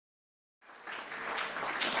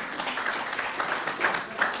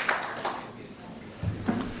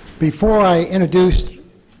Before I introduce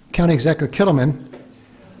County Executive Kittleman,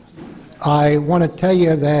 I want to tell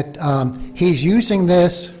you that he's using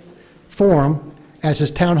this forum as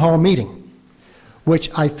his town hall meeting,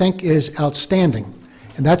 which I think is outstanding.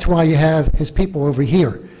 And that's why you have his people over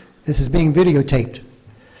here. This is being videotaped.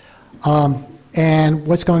 And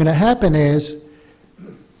what's going to happen is,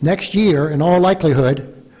 next year, in all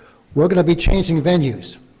likelihood, we're going to be changing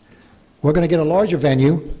venues. We're going to get a larger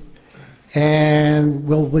venue, and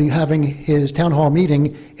we'll be having his town hall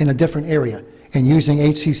meeting in a different area and using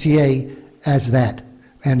HCCA as that.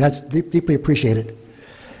 And that's deeply appreciated.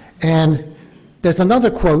 And there's another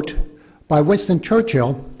quote by Winston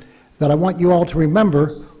Churchill that I want you all to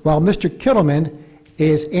remember while Mr. Kittleman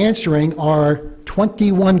is answering our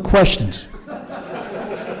 21 questions.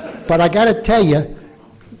 But I got to tell you,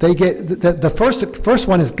 they get the first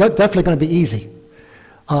one is definitely going to be easy,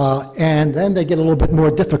 and then they get a little bit more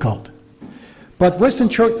difficult. But Winston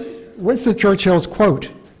Churchill's quote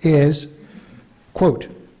is, quote,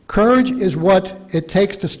 "Courage is what it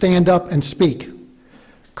takes to stand up and speak.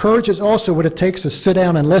 Courage is also what it takes to sit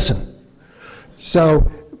down and listen."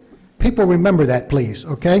 So people remember that, please,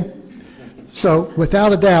 okay? So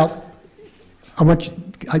without a doubt, I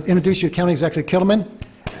introduce you to County Executive Kittleman.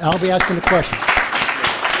 I'll be asking the questions.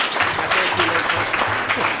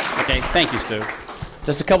 Okay, thank you, Stu.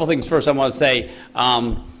 Just a couple things first I want to say.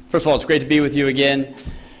 First of all, it's great to be with you again.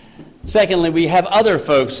 Secondly, we have other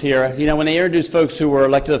folks here. You know, when they introduce folks who were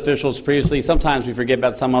elected officials previously, sometimes we forget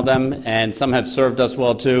about some of them, and some have served us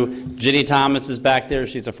well, too. Ginny Thomas is back there.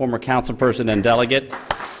 She's a former councilperson and delegate.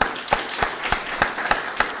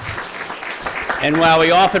 And while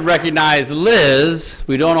we often recognize Liz,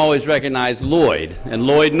 we don't always recognize Lloyd. And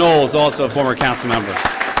Lloyd Knoll is also a former council member.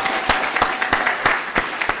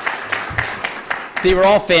 See, we're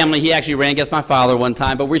all family. He actually ran against my father one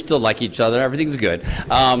time, but we still like each other. Everything's good.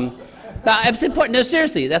 It's important. No,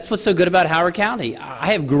 seriously, that's what's so good about Howard County.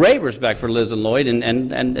 I have great respect for Liz and Lloyd,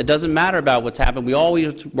 and it doesn't matter about what's happened. We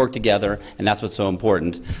always work together, and that's what's so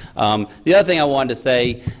important. The other thing I wanted to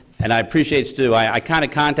say, and I appreciate Stu, I kind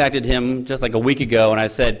of contacted him just like a week ago, and I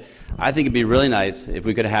said, I think it'd be really nice if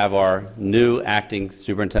we could have our new acting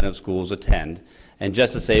superintendent of schools attend, and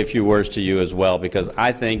just to say a few words to you as well, because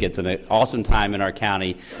I think it's an awesome time in our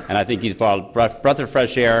county, and I think he's brought a breath of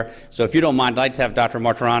fresh air. So if you don't mind, I'd like to have Dr.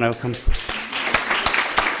 Martirano come.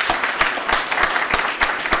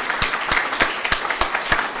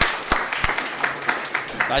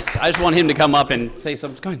 I just want him to come up and say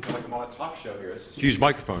something. Go ahead. Like I'm on a talk show here. Huge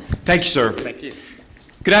microphone. Thank you, sir. Thank you.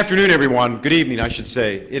 Good afternoon, everyone. Good evening, I should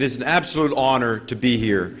say. It is an absolute honor to be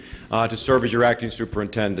here to serve as your acting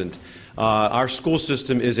superintendent. Our school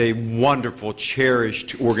system is a wonderful,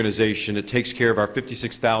 cherished organization. It takes care of our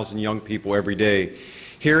 56,000 young people every day.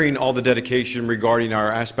 Hearing all the dedication regarding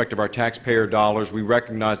our aspect of our taxpayer dollars, we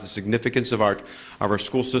recognize the significance of our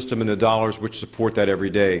school system and the dollars which support that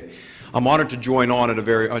every day. I'm honored to join on at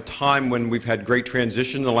a time when we've had great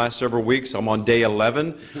transition in the last several weeks. I'm on day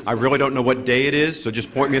 11. I really don't know what day it is, so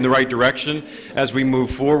just point me in the right direction as we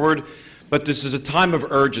move forward. But this is a time of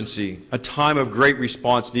urgency, a time of great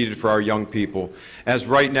response needed for our young people. As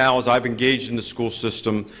right now, as I've engaged in the school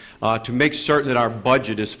system, to make certain that our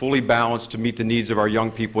budget is fully balanced to meet the needs of our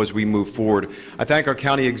young people as we move forward. I thank our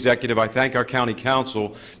county executive, I thank our county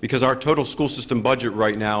council, because our total school system budget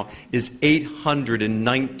right now is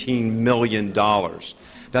 $819 million.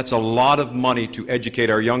 That's a lot of money to educate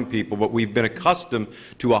our young people, but we've been accustomed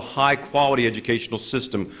to a high-quality educational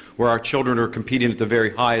system where our children are competing at the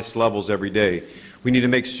very highest levels every day. We need to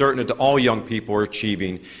make certain that all young people are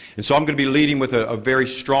achieving. And so I'm going to be leading with a very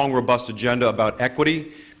strong, robust agenda about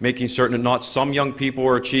equity, making certain that not some young people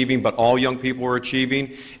are achieving, but all young people are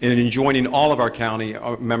achieving, and joining all of our county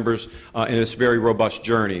members in this very robust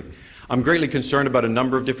journey. I'm greatly concerned about a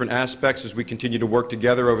number of different aspects as we continue to work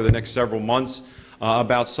together over the next several months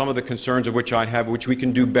about some of the concerns of which I have, which we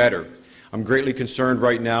can do better. I'm greatly concerned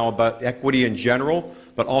right now about equity in general,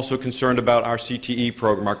 but also concerned about our CTE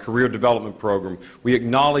program, our career development program. We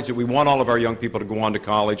acknowledge that we want all of our young people to go on to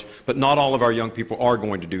college, but not all of our young people are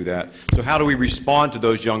going to do that. So how do we respond to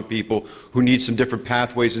those young people who need some different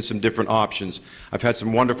pathways and some different options? I've had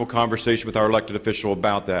some wonderful conversation with our elected official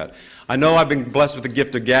about that. I know I've been blessed with the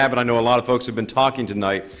gift of gab, and I know a lot of folks have been talking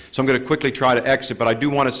tonight, so I'm going to quickly try to exit, but I do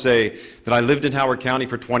want to say that I lived in Howard County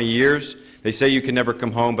for 20 years. They say you can never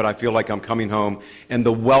come home, but I feel like I'm coming home. And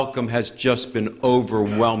the welcome has just been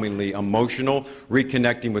overwhelmingly emotional,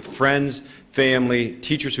 reconnecting with friends, family,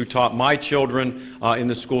 teachers who taught my children in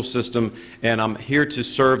the school system, and I'm here to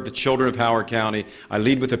serve the children of Howard County. I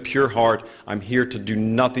lead with a pure heart. I'm here to do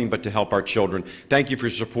nothing but to help our children. Thank you for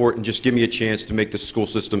your support, and just give me a chance to make the school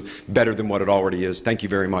system better than what it already is. Thank you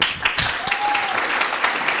very much.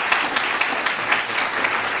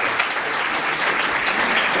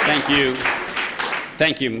 Thank you.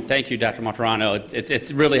 Thank you. Thank you, Dr. Monterano.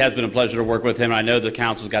 It really has been a pleasure to work with him. I know the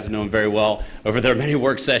council's got to know him very well over their many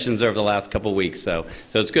work sessions over the last couple of weeks. So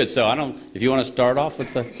it's good. So if you want to start off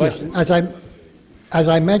with the questions. Yeah, as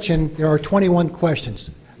I mentioned, there are 21 questions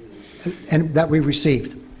that we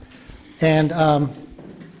received. And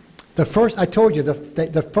the first, I told you,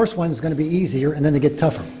 the first one is going to be easier and then they get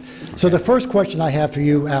tougher. Okay. So the first question I have for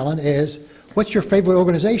you, Alan, is what's your favorite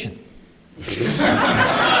organization?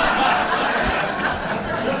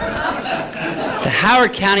 The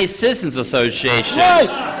Howard County Citizens Association. Right.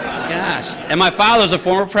 Gosh. And my father's a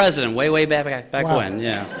former president, way back Wow. when,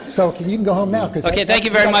 yeah. So you can go home now. Okay, thank you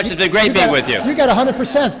very much. It's been great being with you. You got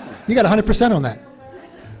 100%. You got 100% on that.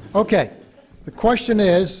 Okay. The question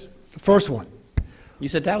is, the first one. You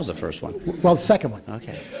said that was the first one. Well, the second one.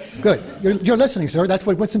 Okay. Good. You're listening, sir. That's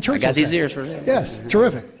what Winston Churchill said. I got these ears for it. Yes,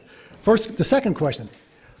 terrific. First, the second question.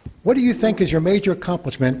 What do you think is your major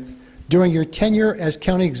accomplishment during your tenure as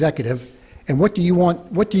county executive, and what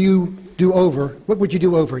would you do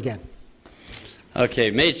over again?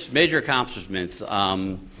 Okay, major accomplishments.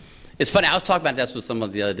 It's funny, I was talking about this with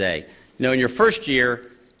someone the other day. You know, in your first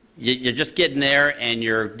year, you're just getting there and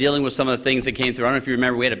you're dealing with some of the things that came through. I don't know if you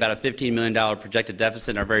remember, we had about a $15 million projected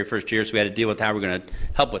deficit in our very first year, so we had to deal with how we're going to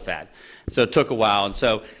help with that. So it took a while. And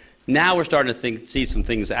so now we're starting to see some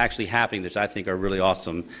things actually happening that I think are really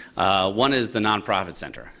awesome. One is the nonprofit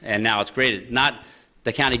center. And now it's great. Not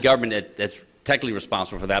the county government that's technically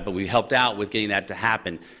responsible for that, but we helped out with getting that to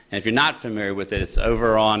happen. And if you're not familiar with it, it's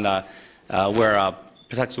over on where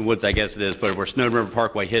Patuxent Woods, I guess it is, but where Snowden River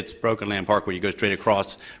Parkway hits Broken Land Parkway, you go straight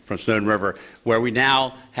across from Snowden River, where we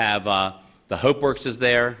now have the Hope Works is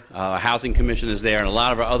there, Housing Commission is there, and a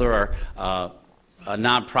lot of our other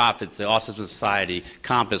nonprofits, the Autism Society,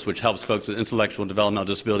 Compass, which helps folks with intellectual and developmental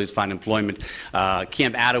disabilities find employment.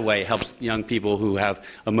 Camp Attaway helps young people who have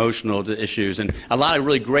emotional issues, and a lot of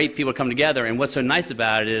really great people come together. And what's so nice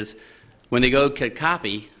about it is when they go get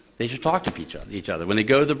copy, they should talk to each other. When they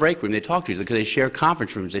go to the break room, they talk to each other because they share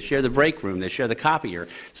conference rooms, they share the break room, they share the copier.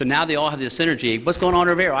 So now they all have this synergy. What's going on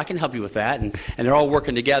over here? I can help you with that. And they're all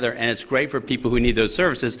working together, and it's great for people who need those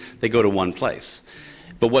services. They go to one place.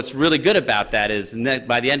 But what's really good about that is that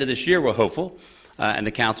by the end of this year, we're hopeful, and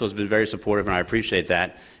the council has been very supportive, and I appreciate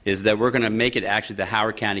that, is that we're going to make it actually the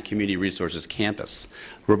Howard County Community Resources Campus.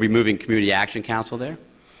 We'll be moving Community Action Council there.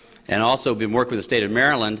 And also been working with the state of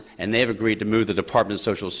Maryland, and they've agreed to move the Department of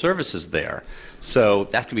Social Services there. So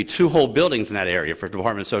that's going to be 2 whole buildings in that area for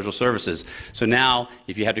Department of Social Services. So now,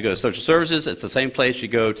 if you have to go to Social Services, it's the same place you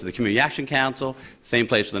go to the Community Action Council, same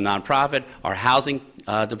place for the nonprofit. Our housing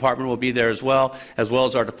department will be there as well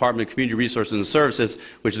as our Department of Community Resources and Services,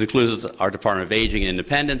 which includes our Department of Aging and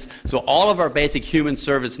Independence. So all of our basic human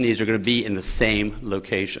service needs are going to be in the same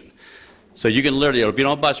location. So you can literally, it'll be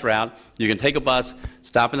on a bus route, you can take a bus,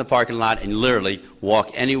 stop in the parking lot, and literally walk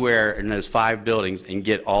anywhere in those 5 buildings and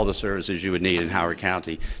get all the services you would need in Howard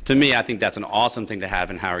County. To me, I think that's an awesome thing to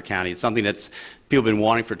have in Howard County. It's something that's people have been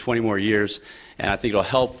wanting for 20 more years, and I think it'll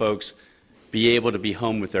help folks be able to be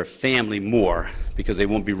home with their family more because they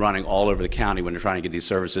won't be running all over the county when they're trying to get these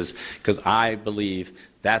services, because I believe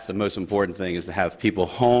that's the most important thing, is to have people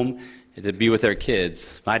home and to be with their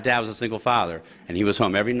kids. My dad was a single father, and he was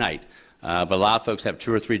home every night. But a lot of folks have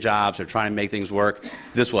 2 or 3 jobs. They're trying to make things work.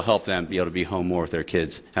 This will help them be able to be home more with their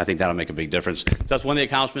kids. I think that'll make a big difference. So that's one of the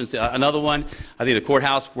accomplishments. Another one, I think the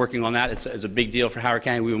courthouse, working on that is a big deal for Howard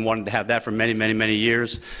County. We've been wanting to have that for many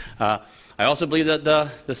years. I also believe that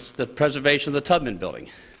the preservation of the Tubman building.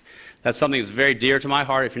 That's something that's very dear to my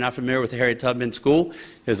heart. If you're not familiar with the Harriet Tubman School,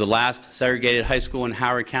 it was the last segregated high school in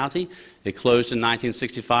Howard County. It closed in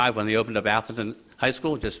 1965 when they opened up Atherton High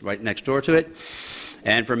School, just right next door to it.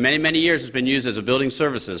 And for many years, it's been used as a building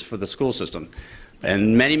services for the school system.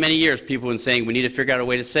 And many years, people have been saying we need to figure out a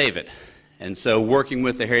way to save it. And so working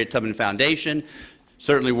with the Harriet Tubman Foundation,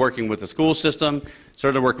 certainly working with the school system,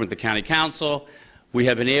 certainly working with the county council, we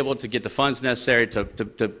have been able to get the funds necessary to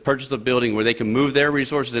purchase a building where they can move their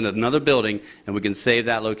resources into another building, and we can save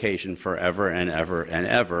that location forever and ever and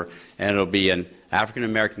ever, and it'll be an African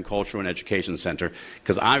American Cultural and Education Center,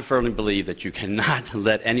 because I firmly believe that you cannot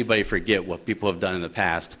let anybody forget what people have done in the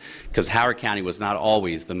past, because Howard County was not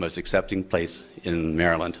always the most accepting place in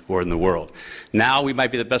Maryland or in the world. Now we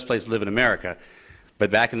might be the best place to live in America, but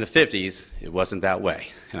back in the 50s, it wasn't that way.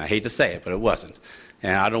 And I hate to say it, but it wasn't.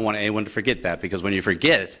 And I don't want anyone to forget that, because when you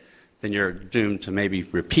forget it, then you're doomed to maybe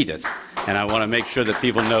repeat it. And I want to make sure that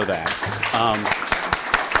people know that.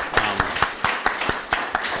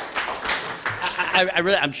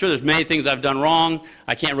 I'm sure there's many things I've done wrong.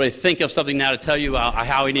 I can't really think of something now to tell you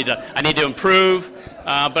how I need to improve.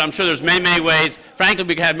 But I'm sure there's many, many ways. Frankly,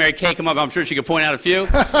 we could have Mary Kay come up. I'm sure she could point out a few.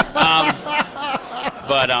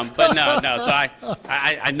 But no. So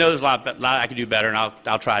I know there's a lot I could do better, and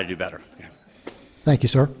I'll try to do better. Yeah. Thank you,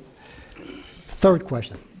 sir. Third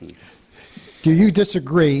question. Do you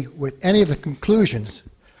disagree with any of the conclusions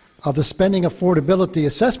of the Spending Affordability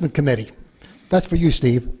Assessment Committee? That's for you,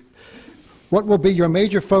 Steve. What will be your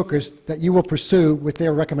major focus that you will pursue with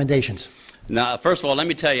their recommendations? Now, first of all, let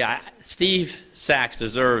me tell you, Steve Sachs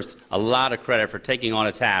deserves a lot of credit for taking on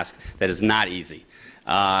a task that is not easy.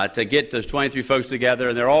 To get those 23 folks together,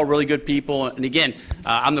 and they're all really good people. And again,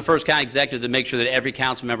 I'm the first county executive to make sure that every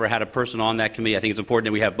council member had a person on that committee. I think it's important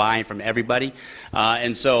that we have buy-in from everybody.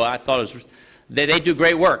 And so I thought they do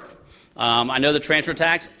great work. I know the transfer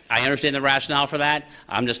tax. I understand the rationale for that.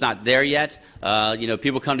 I'm just not there yet.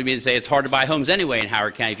 People come to me and say it's hard to buy homes anyway in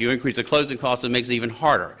Howard County. If you increase the closing costs, it makes it even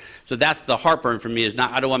harder. So that's the heartburn for me.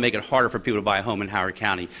 I don't want to make it harder for people to buy a home in Howard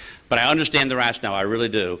County. But I understand the rationale. I really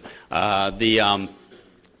do.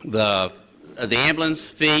 The ambulance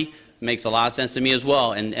fee makes a lot of sense to me as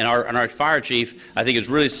well. And our fire chief, I think, is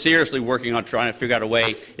really seriously working on trying to figure out a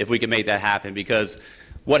way if we can make that happen. Because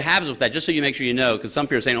what happens with that, just so you make sure you know, because some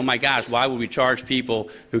people are saying, oh my gosh, why would we charge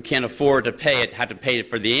people who can't afford to pay it, have to pay it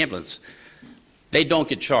for the ambulance? They don't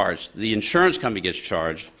get charged. The insurance company gets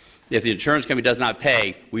charged. If the insurance company does not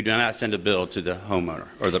pay, we do not send a bill to the homeowner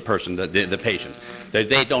or the person, the patient.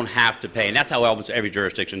 They don't have to pay, and that's how almost every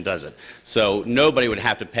jurisdiction does it. So nobody would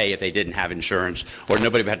have to pay if they didn't have insurance, or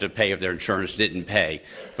nobody would have to pay if their insurance didn't pay.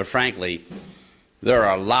 But frankly, there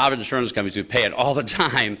are a lot of insurance companies who pay it all the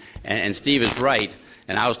time, and Steve is right.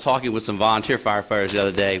 And I was talking with some volunteer firefighters the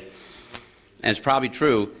other day, and it's probably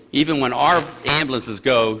true, even when our ambulances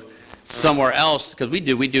go somewhere else, because we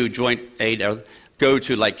do joint aid, go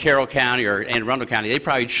to like Carroll County or Anne Arundel County, they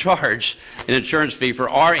probably charge an insurance fee for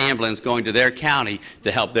our ambulance going to their county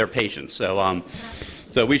to help their patients. So,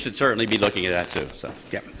 so we should certainly be looking at that too. So,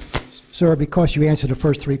 yeah. Sir, because you answered the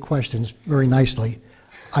first three questions very nicely,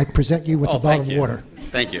 I present you with the bottle of water.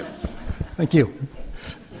 Thank you. Thank you.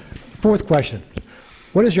 Fourth question.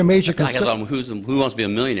 What is your major concern? Who wants to be a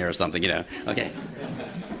millionaire or something, Okay.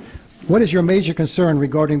 What is your major concern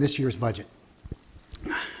regarding this year's budget?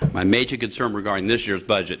 My major concern regarding this year's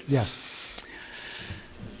budget. Yes.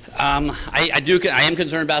 I am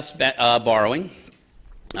concerned about borrowing.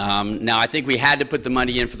 Now, I think we had to put the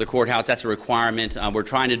money in for the courthouse. That's a requirement. We're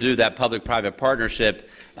trying to do that public-private partnership.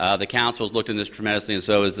 The council has looked into this tremendously, and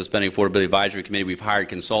so has the Spending Affordability Advisory Committee. We've hired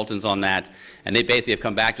consultants on that, and they basically have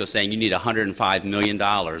come back to us saying you need $105 million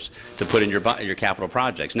to put in your capital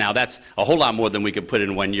projects. Now, that's a whole lot more than we could put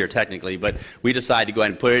in 1 year technically, but we decided to go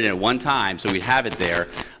ahead and put it in at one time so we have it there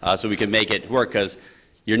so we can make it work, because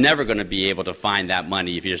you're never going to be able to find that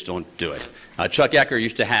money if you just don't do it. Chuck Yecker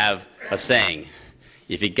used to have a saying,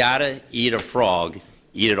 if you gotta eat a frog,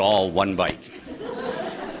 eat it all one bite.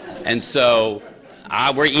 And so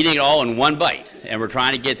we're eating it all in one bite, and we're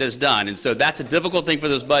trying to get this done. And so that's a difficult thing for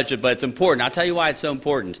this budget, but it's important. I'll tell you why it's so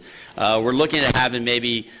important. We're looking at having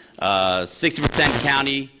maybe 60%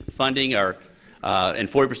 county funding and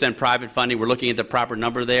 40% private funding. We're looking at the proper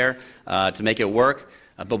number there to make it work,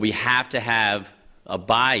 but we have to have a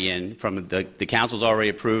buy-in from the council's already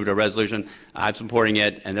approved a resolution. I'm supporting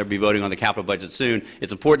it, and they'll be voting on the capital budget soon.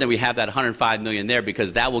 It's important that we have that $105 million there,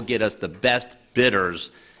 because that will get us the best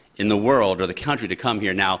bidders in the world or the country to come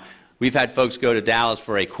here. Now, we've had folks go to Dallas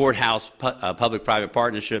for a courthouse public-private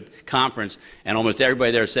partnership conference, and almost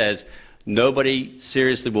everybody there says nobody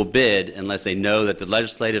seriously will bid unless they know that the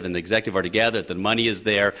legislative and the executive are together, that the money is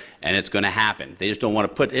there, and it's going to happen. They just don't want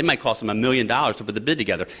to put, it might cost them $1 million to put the bid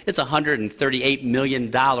together. It's a $138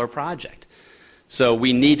 million project. So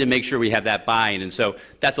we need to make sure we have that buy-in. And so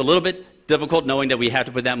that's a little bit difficult knowing that we have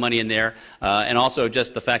to put that money in there, and also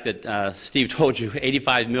just the fact that Steve told you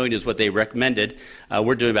 85 million is what they recommended.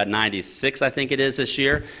 We're doing about 96, I think it is, this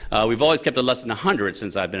year. We've always kept it less than 100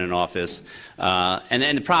 since I've been in office.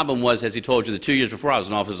 And the problem was, as he told you, the 2 years before I was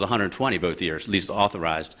in office was 120 both years, at least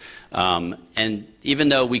authorized. And even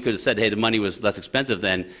though we could have said, hey, the money was less expensive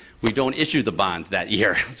then, we don't issue the bonds that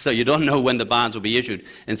year. So you don't know when the bonds will be issued.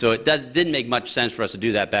 And so it didn't make much sense for us to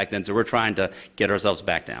do that back then. So we're trying to get ourselves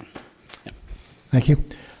back down. Yeah. Thank you.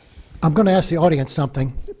 I'm going to ask the audience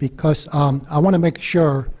something because I want to make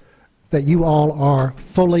sure that you all are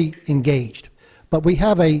fully engaged. But we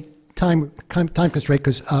have a time constraint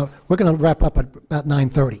because we're going to wrap up at about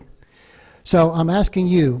 9:30. So I'm asking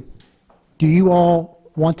you, do you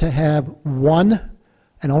all want to have one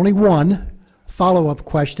and only one follow-up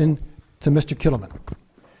question to Mr. Killerman?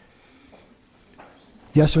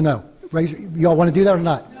 Yes or no? You all want to do that or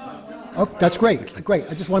not? No. Oh, that's great. Great.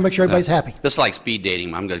 I just want to make sure everybody's happy. This is like speed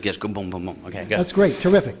dating. I'm going to just go boom, boom, boom. Okay, go. That's great.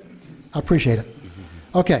 Terrific. I appreciate it.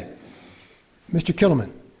 Okay. Mr.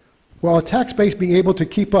 Killerman, will our tax base be able to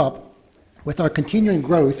keep up with our continuing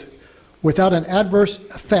growth without an adverse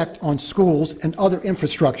effect on schools and other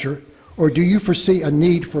infrastructure, or do you foresee a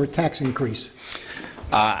need for a tax increase?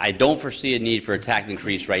 I don't foresee a need for a tax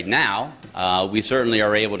increase right now. We certainly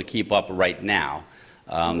are able to keep up right now.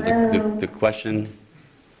 The question?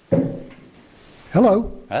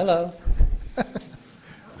 Hello. Hello.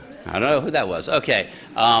 I don't know who that was. Okay.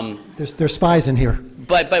 There's spies in here.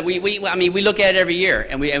 But we look at it every year,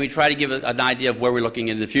 and we try to give an idea of where we're looking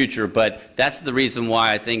in the future. But that's the reason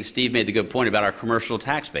why I think Steve made the good point about our commercial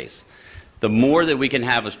tax base. The more that we can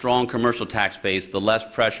have a strong commercial tax base, the less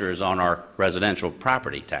pressure is on our residential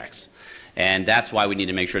property tax. And that's why we need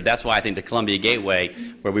to make sure. That's why I think the Columbia Gateway,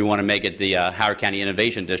 where we want to make it the Howard County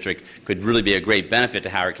Innovation District, could really be a great benefit to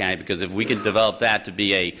Howard County, because if we can develop that to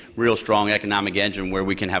be a real strong economic engine where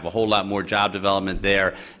we can have a whole lot more job development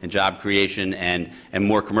there and job creation and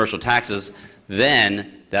more commercial taxes,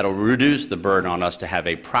 then that'll reduce the burden on us to have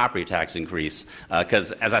a property tax increase.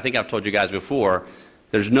 Because as I think I've told you guys before,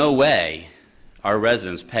 there's no way our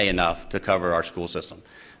residents pay enough to cover our school system.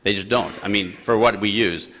 They just don't. I mean, for what we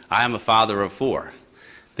use. I am a father of 4.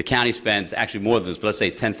 The county spends actually more than this, but let's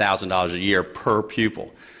say $10,000 a year per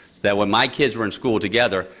pupil. So that when my kids were in school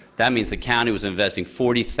together, that means the county was investing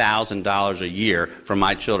 $40,000 a year for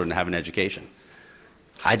my children to have an education.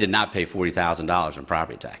 I did not pay $40,000 in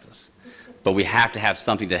property taxes. But we have to have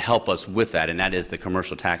something to help us with that, and that is the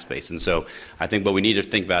commercial tax base. And so I think what we need to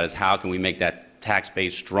think about is how can we make that tax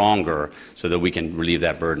base stronger so that we can relieve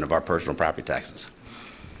that burden of our personal property taxes.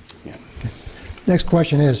 Yeah. Okay. Next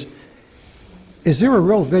question is there a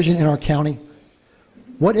real vision in our county?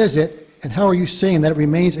 What is it, and how are you seeing that it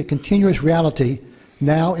remains a continuous reality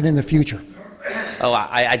now and in the future? Oh,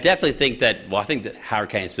 I definitely think that, well, I think that Howard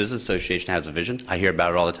County Citizens Association has a vision. I hear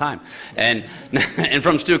about it all the time. And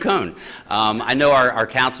from Stu Cohn. I know our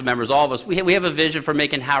council members, all of us, we have a vision for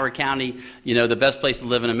making Howard County, you know, the best place to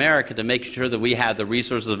live in America, to make sure that we have the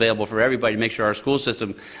resources available for everybody, to make sure our school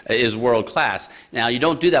system is world class. Now, you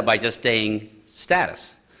don't do that by just staying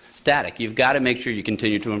static. You've got to make sure you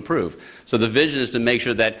continue to improve. So the vision is to make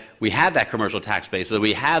sure that we have that commercial tax base, so that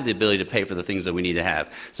we have the ability to pay for the things that we need to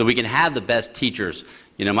have, so we can have the best teachers.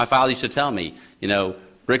 You know, my father used to tell me, you know,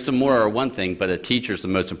 bricks and mortar are one thing, but a teacher is the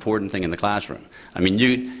most important thing in the classroom. I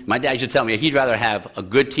mean, my dad used to tell me he'd rather have a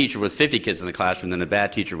good teacher with 50 kids in the classroom than a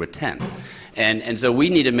bad teacher with 10. And so we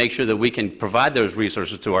need to make sure that we can provide those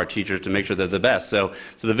resources to our teachers to make sure they're the best. So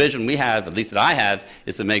the vision we have, at least that I have,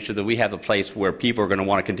 is to make sure that we have a place where people are going to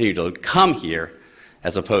want to continue to come here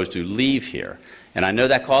as opposed to leave here. And I know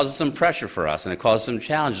that causes some pressure for us, and it causes some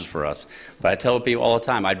challenges for us. But I tell people all the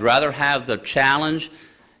time, I'd rather have the challenge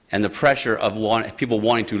and the pressure of people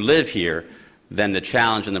wanting to live here than the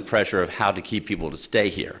challenge and the pressure of how to keep people to stay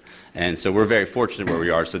here. And so we're very fortunate where we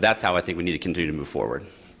are. So that's how I think we need to continue to move forward.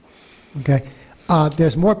 Okay.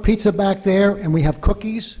 There's more pizza back there, and we have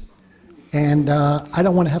cookies, and I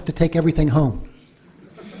don't want to have to take everything home.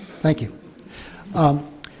 Thank you.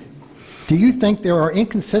 Do you think there are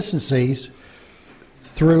inconsistencies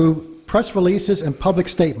through press releases and public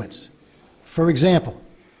statements? For example,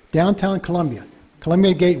 downtown Columbia,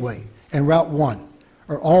 Columbia Gateway, and Route 1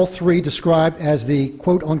 are all three described as the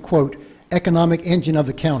quote-unquote economic engine of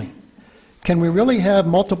the county. Can we really have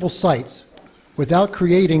multiple sites without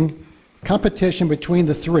creating competition between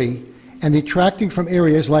the three and detracting from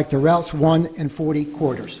areas like the Routes 1 and 40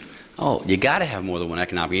 corridors? Oh, you got to have more than one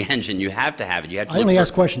economic engine. You have to have it. You have to I only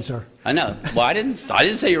ask questions, sir. I know. Well, I didn't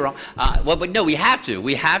say you're wrong. Well, but no, we have to.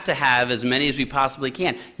 We have to have as many as we possibly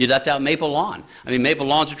can. You left out Maple Lawn. I mean, Maple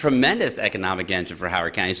Lawn's a tremendous economic engine for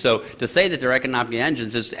Howard County. So to say that they're economic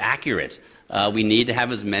engines is accurate. We need to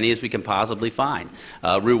have as many as we can possibly find.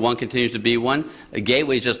 Route 1 continues to be one.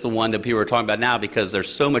 Gateway is just the one that people are talking about now because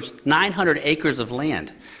there's so much, 900 acres of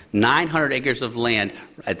land. 900 acres of land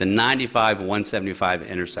at the 95-175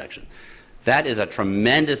 intersection. That is a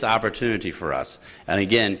tremendous opportunity for us. And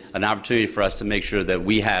again, an opportunity for us to make sure that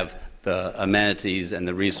we have the amenities and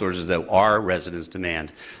the resources that our residents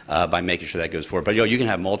demand by making sure that goes forward. But you can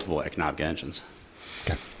have multiple economic engines.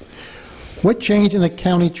 Okay. What change in the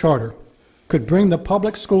county charter could bring the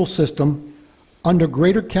public school system under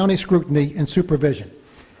greater county scrutiny and supervision?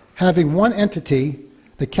 Having one entity,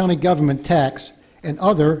 the county government tax, and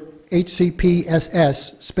other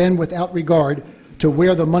HCPSS spend without regard to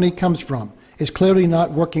where the money comes from is clearly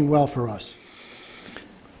not working well for us.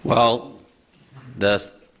 Well, the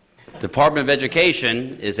Department of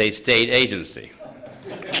Education is a state agency.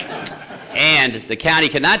 And the county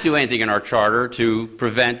cannot do anything in our charter to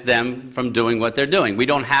prevent them from doing what they're doing. We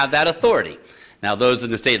don't have that authority. Now, those in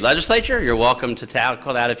the state legislature, you're welcome to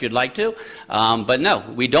tackle that if you'd like to. But no,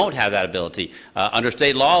 we don't have that ability. Under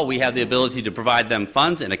state law, we have the ability to provide them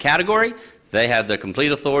funds in a category. They have the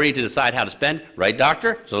complete authority to decide how to spend. Right,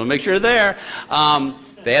 doctor? So we'll make sure they're there.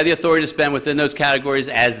 They have the authority to spend within those categories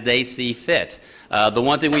as they see fit. The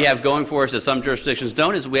one thing we have going for us that some jurisdictions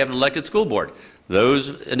don't is we have an elected school board.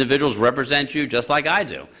 Those individuals represent you just like I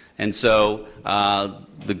do. And so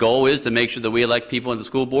the goal is to make sure that we elect people in the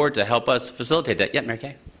school board to help us facilitate that. Yeah, Mary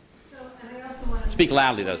Kay? So, and I also want to Speak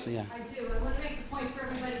loudly, though. So, yeah. I do. I want to make a point for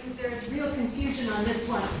everybody because there is real confusion on this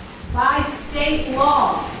one. By state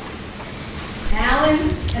law, Alan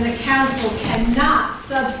and the council cannot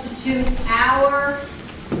substitute our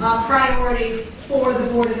priorities for the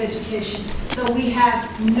Board of Education. So we have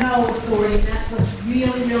no authority, and that's what's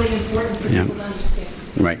really, really important for people to understand.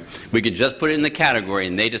 Right. We could just put it in the category,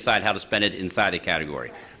 and they decide how to spend it inside the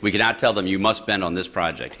category. We cannot tell them, you must spend on this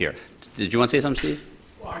project here. Did you want to say something, Steve?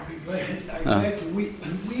 Well, I'd be glad to.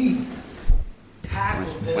 We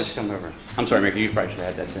tackled this. Come over. I'm sorry, Mary, you probably should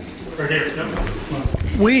have had that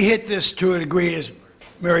too. We hit this to a degree, as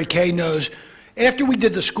Mary Kay knows. After we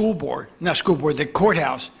did the the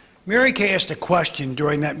courthouse, Mary Kay asked a question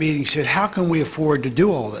during that meeting, said, how can we afford to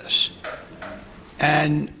do all this?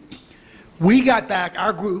 And we got back,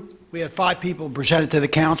 our group, we had 5 people presented to the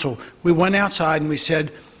council. We went outside and we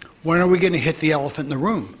said, when are we going to hit the elephant in the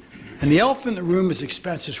room? And the elephant in the room is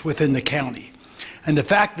expenses within the county. And the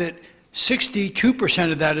fact that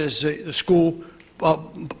 62% of that is the school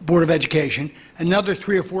Board of Education, another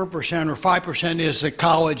 3 or 4% or 5% is the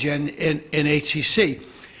college and HCC.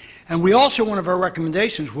 And we also, one of our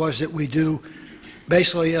recommendations was that we do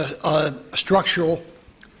basically a structural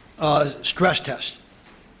stress test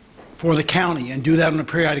for the county and do that on a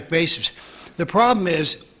periodic basis. The problem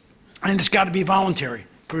is, and it's got to be voluntary,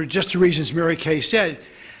 for just the reasons Mary Kay said,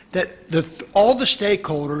 that all the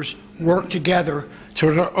stakeholders work together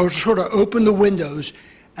to sort of open the windows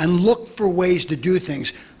and look for ways to do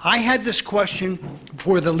things. I had this question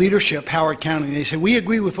for the leadership, Howard County, and they said, we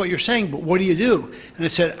agree with what you're saying, but what do you do? And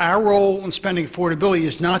it said, our role in spending affordability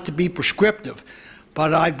is not to be prescriptive,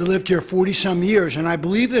 but I've lived here 40-some years, and I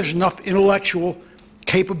believe there's enough intellectual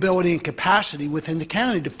capability and capacity within the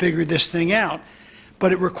county to figure this thing out.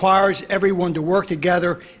 But it requires everyone to work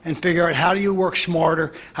together and figure out how do you work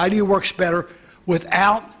smarter, how do you work better,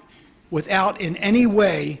 without in any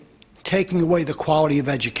way taking away the quality of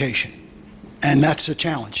education. And that's the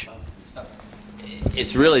challenge.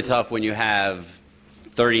 It's really tough when you have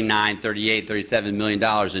 $39, $38, $37 million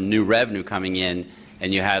in new revenue coming in,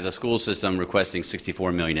 and you have the school system requesting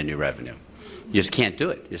 $64 million in new revenue. You just can't do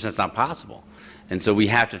it. It's just not possible. And so we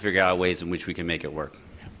have to figure out ways in which we can make it work.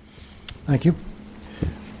 Thank you.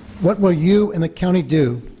 What will you and the county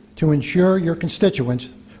do to ensure your constituents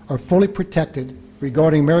are fully protected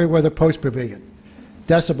regarding Meriwether Post Pavilion?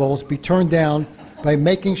 Decibels be turned down by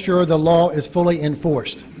making sure the law is fully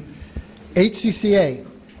enforced. HCCA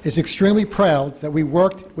is extremely proud that we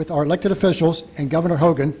worked with our elected officials and Governor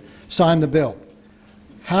Hogan signed the bill.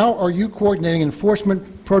 How are you coordinating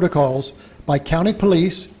enforcement protocols by county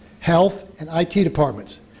police, health, and IT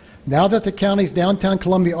departments? Now that the county's Downtown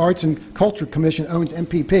Columbia Arts and Culture Commission owns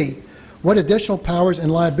MPP, what additional powers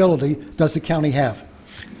and liability does the county have?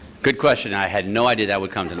 Good question. I had no idea that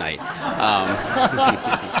would come tonight,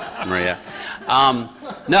 Maria.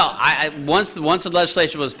 Once the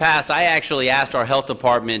legislation was passed, I actually asked our health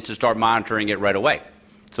department to start monitoring it right away.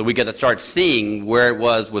 So we got to start seeing where it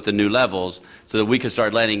was with the new levels so that we could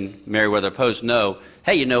start letting Meriwether Post know,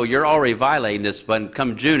 hey, you know, you're already violating this, but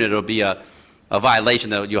come June it'll be a violation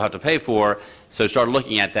that you'll have to pay for. So start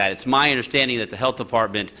looking at that. It's my understanding that the health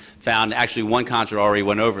department found actually one concert already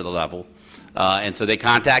went over the level. And so they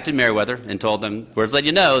contacted Meriwether and told them, we're to let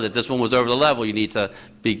you know that this one was over the level, you need to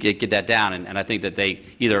get that down. And I think that they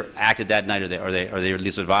either acted that night or they were at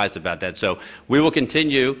least advised about that. So we will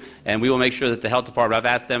continue, and we will make sure that the health department, I've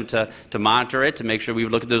asked them to monitor it, to make sure we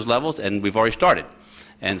look at those levels, and we've already started.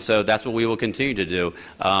 And so that's what we will continue to do.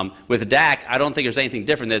 With DAC, I don't think there's anything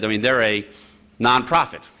different there. I mean, they're a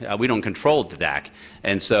nonprofit. We don't control the DAC.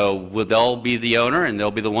 And so they'll be the owner, and they'll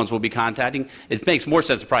be the ones we'll be contacting. It makes more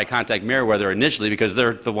sense to probably contact Meriwether initially because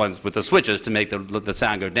they're the ones with the switches to make the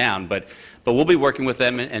sound go down. But we'll be working with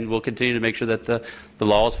them, and we'll continue to make sure that the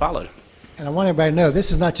law is followed. And I want everybody to know,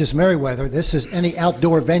 this is not just Meriwether, this is any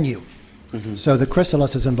outdoor venue. So the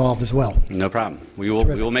Chrysalis is involved as well. No problem. We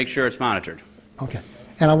will make sure it's monitored. Okay.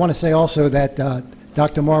 And I want to say also that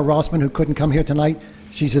Dr. Maura Rossman, who couldn't come here tonight,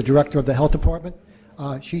 she's the director of the health department.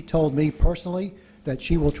 She told me personally that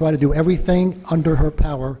she will try to do everything under her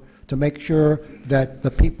power to make sure that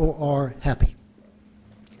the people are happy.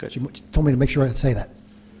 Good. She told me to make sure I say that.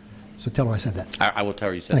 So tell her I said that. I will tell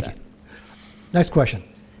her you said that. Thank you. Next question.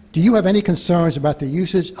 Do you have any concerns about the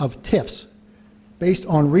usage of TIFs based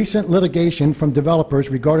on recent litigation from developers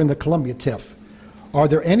regarding the Columbia TIF? Are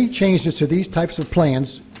there any changes to these types of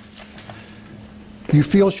plans you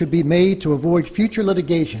feel should be made to avoid future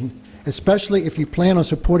litigation, especially if you plan on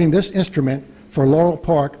supporting this instrument for Laurel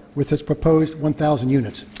Park with its proposed 1,000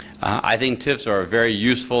 units? I think TIFs are a very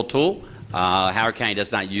useful tool. Howard County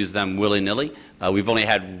does not use them willy-nilly. We've only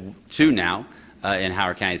had 2 now in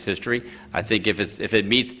Howard County's history. I think if it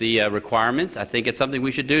meets the requirements, I think it's something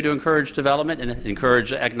we should do to encourage development and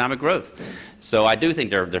encourage economic growth. So I do think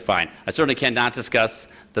they're fine. I certainly cannot discuss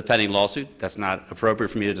the pending lawsuit. That's not appropriate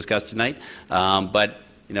for me to discuss tonight. But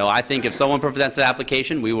you know, I think if someone presents an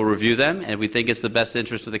application, we will review them, and if we think it's the best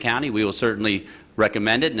interest of the county, we will certainly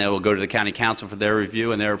recommend it, and it will go to the county council for their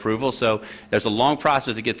review and their approval. So there's a long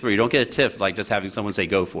process to get through. You don't get a TIF like just having someone say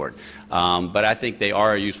go for it. But I think they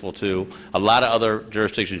are a useful tool. A lot of other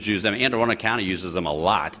jurisdictions use them. Anne Arundel County uses them a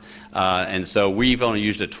lot, and so we've only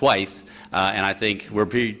used it twice. And I think we're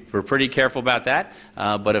pretty careful about that.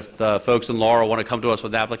 But if folks in Laurel want to come to us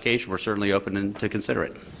with an application, we're certainly open to consider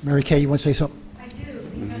it. Mary Kay, you want to say something? I do,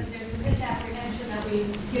 because there's a misapprehension that we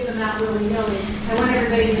give them out willy-nilly. I want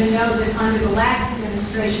everybody to know that under the last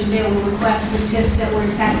administration, there were requests for TIFs that were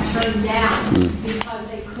in fact turned down because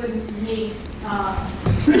they couldn't meet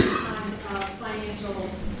financial,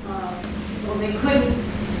 or they couldn't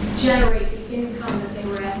generate the income that they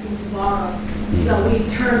were asking to borrow. So they've been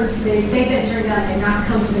turned down. They've not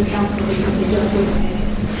come to the council because they just wouldn't pay it.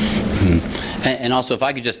 And also, if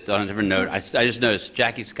I could just, on a different note, I just noticed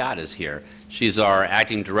Jackie Scott is here. She's our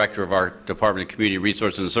acting director of our Department of Community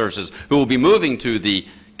Resources and Services, who will be moving to the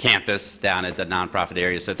campus down at the nonprofit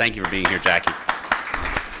area. So thank you for being here, Jackie.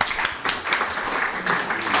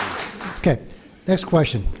 Okay, next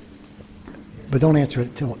question. But don't answer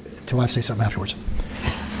it till I say something afterwards.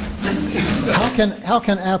 How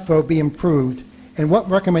can AFO be improved, and what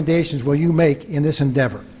recommendations will you make in this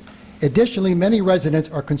endeavor? Additionally, many residents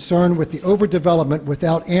are concerned with the overdevelopment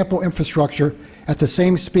without ample infrastructure at the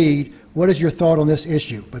same speed. What is your thought on this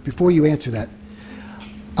issue? But before you answer that,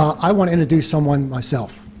 I want to introduce someone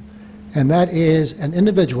myself, and that is an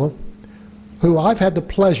individual who I've had the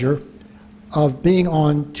pleasure of being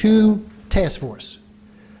on 2 task forces.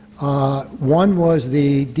 One was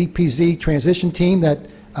the DPZ transition team that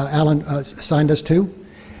Alan assigned us to,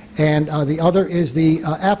 and the other is the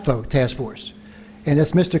APFO task force. And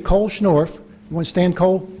it's Mr. Cole Schnorf. You want to stand,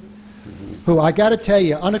 Cole? Who I got to tell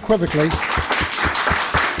you unequivocally,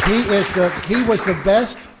 he was the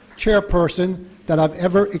best chairperson that I've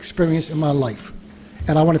ever experienced in my life.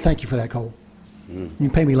 And I want to thank you for that, Cole. You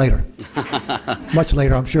can pay me later. Much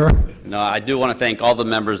later, I'm sure. No, I do want to thank all the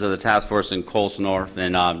members of the task force and Cole Schnorf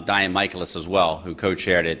and Diane Michaelis as well, who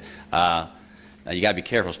co-chaired it. You got to be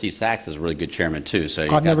careful. Steve Sachs is a really good chairman too. So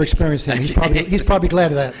I've never experienced him. He's probably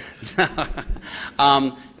glad of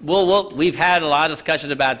that. Well, we've had a lot of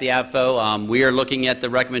discussion about the AFO. We are looking at the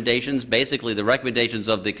recommendations. Basically, the recommendations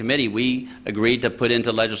of the committee we agreed to put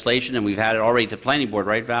into legislation, and we've had it already to planning board.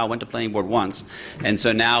 Right, Val? Went to planning board once, and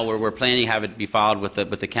so now we're planning to have it be filed with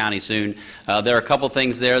the county soon. There are a couple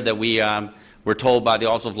things there that we're told by the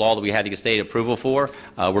Office of Law that we had to get state approval for.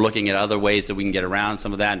 We're looking at other ways that we can get around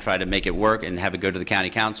some of that and try to make it work and have it go to the county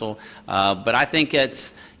council. But I think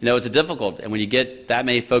it's, it's difficult. And when you get that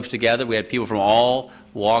many folks together, we had people from all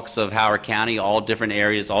walks of Howard County, all different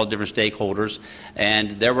areas, all different stakeholders,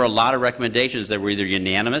 and there were a lot of recommendations that were either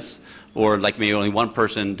unanimous or like maybe only one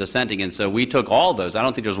person dissenting, and so we took all those. I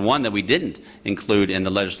don't think there's one that we didn't include in the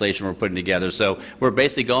legislation we're putting together. So we're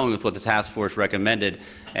basically going with what the task force recommended,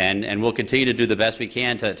 and we'll continue to do the best we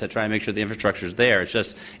can to try and make sure the infrastructure is there. It's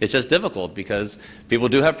just difficult because people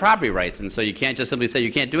do have property rights, and so you can't just simply say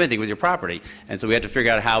you can't do anything with your property, and so we have to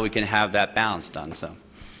figure out how we can have that balance done. So.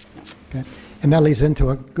 Okay. And that leads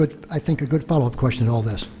into I think a good follow-up question to all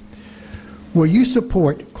this. Will you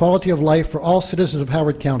support quality of life for all citizens of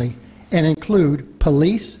Howard County and include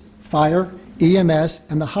police, fire, EMS,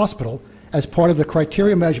 and the hospital as part of the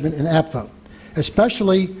criteria measurement in APFO,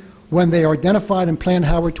 especially when they are identified in Plan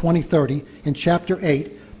Howard 2030 in Chapter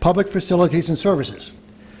 8, Public Facilities and Services?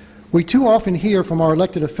 We too often hear from our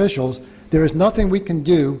elected officials there is nothing we can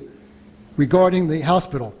do regarding the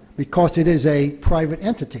hospital because it is a private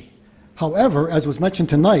entity. However, as was mentioned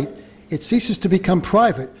tonight, it ceases to become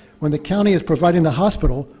private when the county is providing the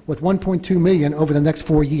hospital with $1.2 million over the next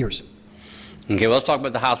 4 years. Okay, well, let's talk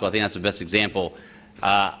about the hospital. I think that's the best example.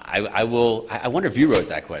 I wonder if you wrote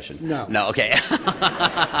that question. No. No, okay.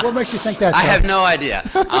 What makes you think that? I have no idea.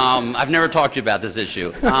 I've never talked to you about this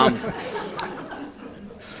issue.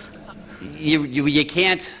 You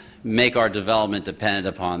can't make our development dependent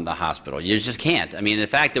upon the hospital. You just can't. I mean, the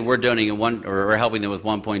fact that we're donating we're helping them with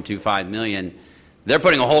 $1.25 million, they're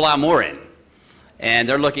putting a whole lot more in. And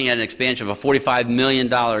they're looking at an expansion of a $45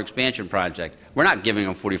 million expansion project. We're not giving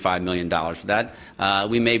them $45 million for that.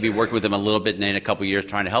 We may be working with them a little bit in a couple of years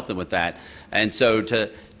trying to help them with that. And so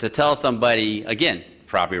to tell somebody, again,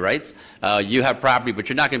 property rights, you have property, but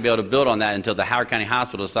you're not going to be able to build on that until the Howard County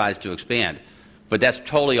Hospital decides to expand. But that's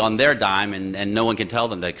totally on their dime, and no one can tell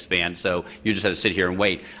them to expand, so you just have to sit here and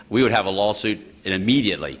wait. We would have a lawsuit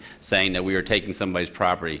immediately saying that we are taking somebody's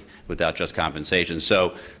property without just compensation.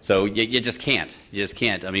 So you just can't. You just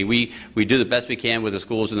can't. I mean, we do the best we can with the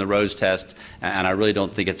schools and the roads test, and I really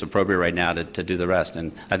don't think it's appropriate right now to do the rest.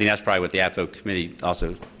 And I think that's probably what the APFO committee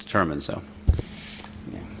also determined. So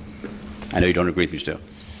yeah. I know you don't agree with me still.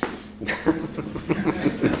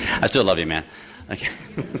 I still love you, man. Okay.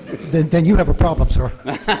 Then you have a problem, sir.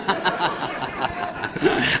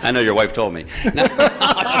 I know your wife told me. No,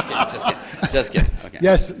 just kidding. Okay.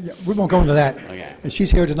 Yes, we won't go into that. Okay. And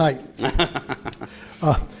she's here tonight.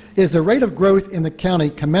 Is the rate of growth in the county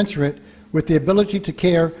commensurate with the ability to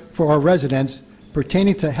care for our residents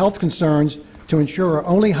pertaining to health concerns to ensure our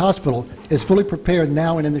only hospital is fully prepared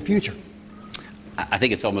now and in the future? I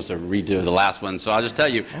think it's almost a redo of the last one, so I'll just tell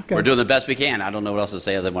you, okay, we're doing the best we can. I don't know what else to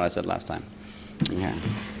say other than what I said last time. Yeah.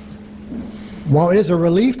 While it is a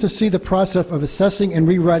relief to see the process of assessing and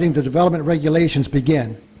rewriting the development regulations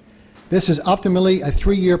begin, this is optimally a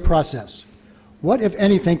 3-year process. What, if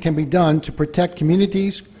anything, can be done to protect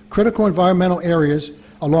communities, critical environmental areas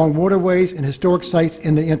along waterways and historic sites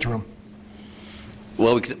in the interim?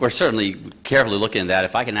 Well, we're certainly carefully looking at that.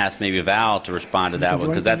 If I can ask maybe Val to respond to that one,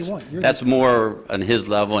 because that's more on his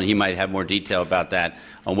level, and he might have more detail about that,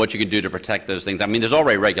 on what you can do to protect those things. I mean, there's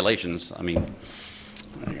already regulations. I mean,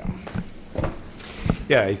 there you go.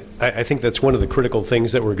 Yeah, I think that's one of the critical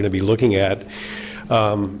things that we're going to be looking at.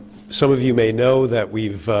 Some of you may know that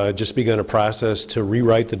we've just begun a process to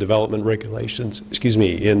rewrite the development regulations,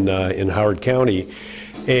 in Howard County.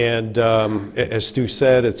 And as Stu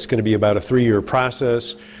said, it's going to be about a 3-year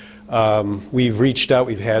process. We've reached out.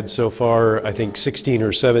 We've had so far, I think, 16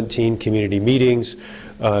 or 17 community meetings,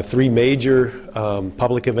 3 major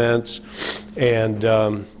public events,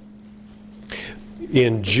 and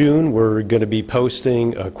in June, we're going to be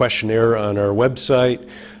posting a questionnaire on our website.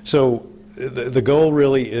 So the goal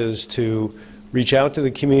really is to reach out to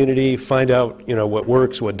the community, find out, what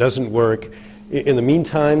works, what doesn't work. In the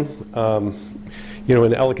meantime,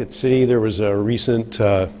 in Ellicott City, there was a recent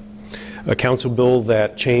a council bill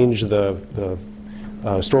that changed the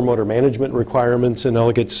stormwater management requirements in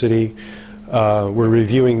Ellicott City. We're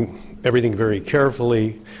reviewing everything very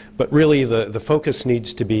carefully, but really the focus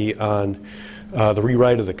needs to be on the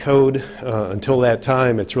rewrite of the code. Until that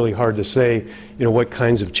time, it's really hard to say, what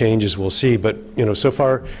kinds of changes we'll see. But, so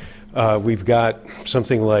far, we've got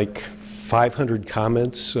something like 500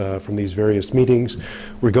 comments from these various meetings.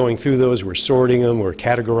 We're going through those, we're sorting them, we're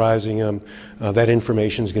categorizing them. That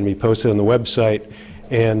information is going to be posted on the website,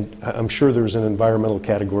 and I'm sure there's an environmental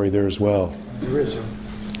category there as well. There is, sir.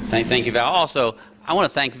 Thank you, Val. Also, I want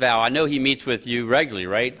to thank Val. I know he meets with you regularly,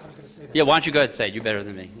 right? Yeah, why don't you go ahead and say it? You're better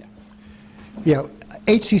than me. Yeah. Yeah,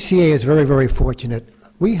 HCCA is very, very fortunate.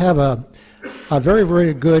 We have a very,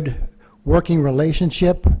 very good working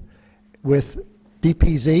relationship with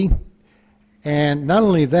DPZ. And not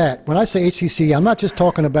only that, when I say HCCA, I'm not just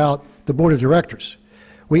talking about the board of directors.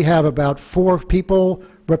 We have about 4 people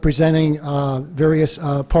representing various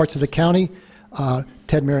parts of the county.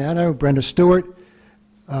 Ted Mariano, Brenda Stewart,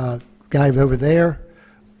 guy over there,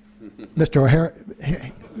 Mr. O'Hara,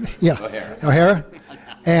 yeah, O'Hara.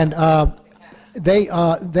 And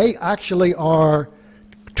they actually are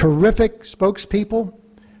terrific spokespeople,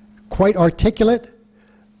 quite articulate.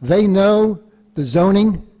 They know the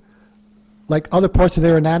zoning like other parts of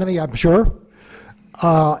their anatomy, I'm sure.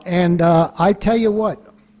 I tell you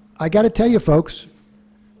what, I got to tell you folks,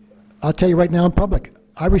 I'll tell you right now in public,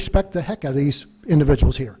 I respect the heck out of these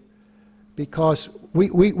individuals here because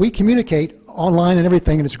we communicate online and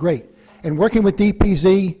everything, and it's great. And working with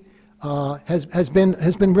DPZ has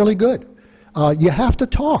been really good. You have to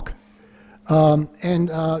talk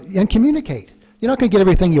and communicate. You're not going to get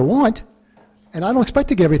everything you want, and I don't expect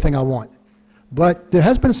to get everything I want. But there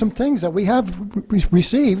has been some things that we have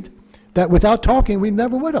received that without talking we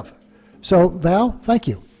never would have. So Val, thank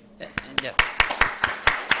you. Yeah.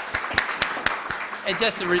 And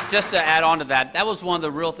just to add on to that, that was one of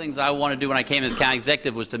the real things I wanted to do when I came as county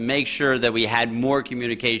executive was to make sure that we had more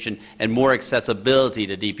communication and more accessibility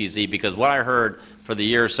to DPZ, because what I heard for the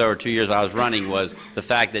year or so or 2 years I was running was the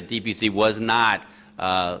fact that DPZ was not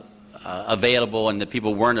available and that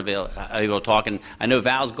people weren't able to talk. And I know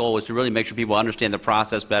Val's goal was to really make sure people understand the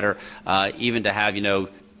process better, even to have,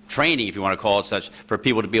 training, if you want to call it such, for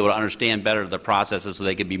people to be able to understand better the processes so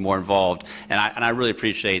they could be more involved. And I really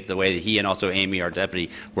appreciate the way that he and also Amy, our deputy,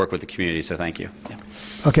 work with the community. So thank you. Yeah.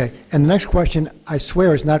 Okay. And the next question, I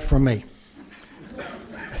swear, is not from me.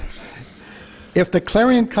 If the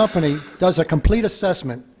Clarion Company does a complete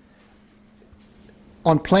assessment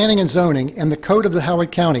on planning and zoning and the code of the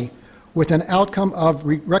Howard County with an outcome of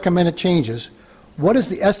recommended changes, what is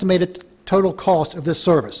the estimated total cost of this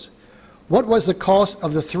service? What was the cost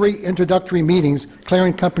of the 3 introductory meetings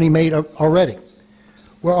Clarion Company made already?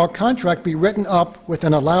 Will our contract be written up with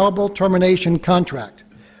an allowable termination contract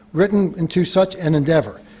written into such an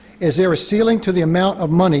endeavor? Is there a ceiling to the amount of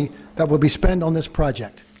money that will be spent on this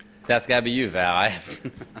project? That's got to be you, Val.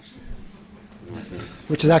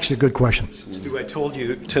 Which is actually a good question. Stu, I told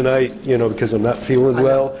you tonight, because I'm not feeling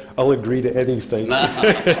well, I'll agree to anything.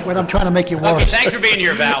 When I'm trying to make you Okay, worse. thanks for being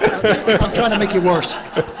here, Val. I'm trying to make you worse.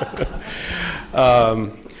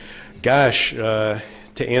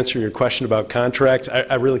 To answer your question about contracts,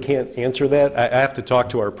 I really can't answer that. I have to talk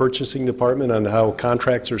to our purchasing department on how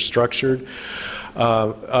contracts are structured.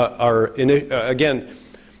 Again,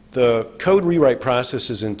 the code rewrite process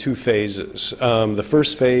is in 2 phases. The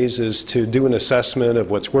first phase is to do an assessment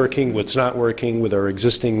of what's working, what's not working with our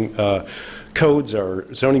existing codes,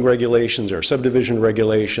 our zoning regulations, our subdivision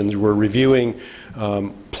regulations. We're reviewing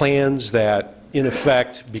plans that in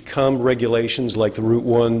effect become regulations like the Route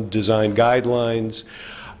 1 design guidelines.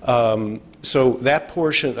 So that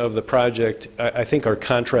portion of the project, I think our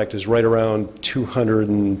contract is right around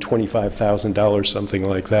 $225,000, something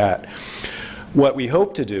like that. What we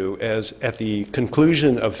hope to do is at the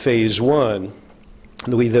conclusion of phase 1,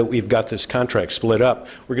 that we've got this contract split up,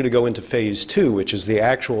 we're going to go into phase 2, which is the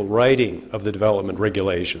actual writing of the development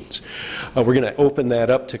regulations. We're going to open that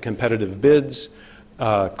up to competitive bids.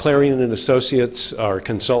 Clarion and Associates, our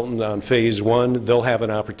consultant on phase 1, they'll have an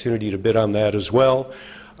opportunity to bid on that as well.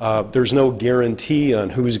 There's no guarantee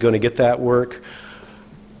on who's going to get that work.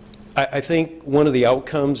 I think one of the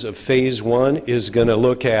outcomes of phase 1 is going to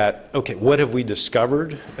look at, okay, what have we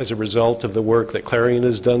discovered as a result of the work that Clarion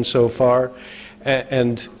has done so far?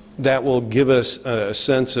 And that will give us a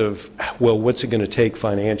sense of, well, what's it going to take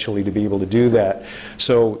financially to be able to do that?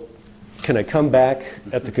 So can I come back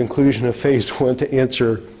at the conclusion of phase 1 to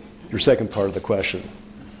answer your second part of the question?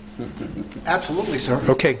 Absolutely, sir.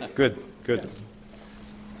 Okay, good, good. Yes.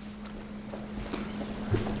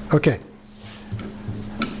 Okay.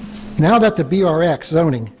 Now that the BRX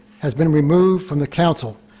zoning has been removed from the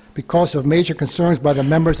council because of major concerns by the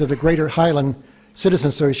members of the Greater Highland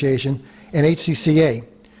Citizens Association and HCCA,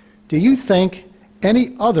 do you think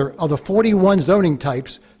any other of the 41 zoning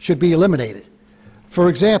types should be eliminated? For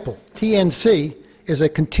example, TNC is a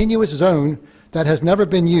continuous zone that has never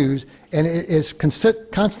been used and it is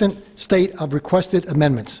constant state of requested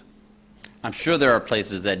amendments. I'm sure there are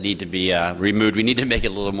places that need to be removed. We need to make it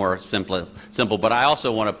a little more simple. But I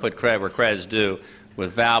also want to put credit where credit is due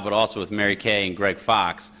with Val, but also with Mary Kay and Greg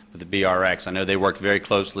Fox with the BRX. I know they worked very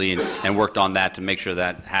closely and worked on that to make sure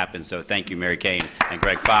that happened. So thank you, Mary Kay and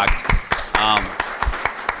Greg Fox.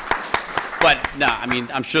 But no, I mean,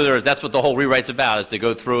 I'm sure that's what the whole rewrite's about, is to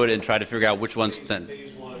go through it and try to figure out which ones then.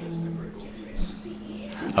 Phase 1 is the critical piece.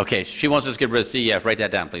 Okay, she wants us to get rid of CEF. Write that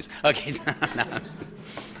down, please. Okay.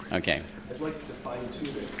 Okay. I'd like to fine-tune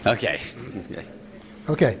it. Okay.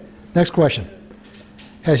 Okay, next question.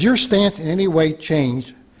 Has your stance in any way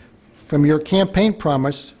changed from your campaign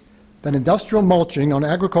promise that industrial mulching on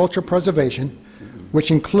agricultural preservation, which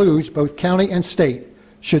includes both county and state,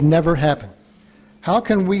 should never happen? How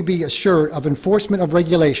can we be assured of enforcement of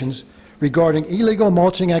regulations regarding illegal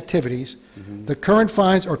mulching activities? The current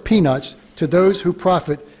fines are peanuts to those who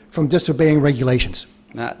profit from disobeying regulations.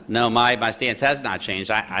 No, my stance has not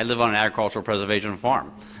changed. I live on an agricultural preservation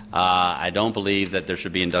farm. I don't believe that there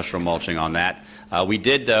should be industrial mulching on that. We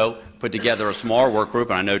did, though, put together a small work group,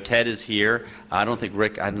 and I know Ted is here. I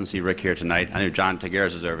didn't see Rick here tonight. I know John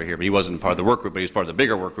Tagueras is over here, but he wasn't part of the work group, but he was part of the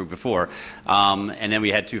bigger work group before. And then we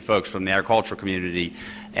had 2 folks from the agricultural community,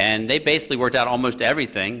 and they basically worked out almost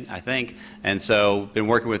everything, I think. And so been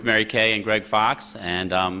working with Mary Kay and Greg Fox,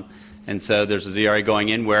 and so there's a ZRA going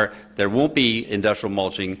in where there won't be industrial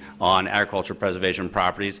mulching on agricultural preservation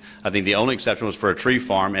properties. I think the only exception was for a tree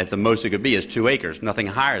farm. At the most it could be is 2 acres, nothing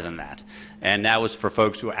higher than that. And that was for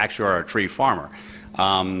folks who actually are a tree farmer.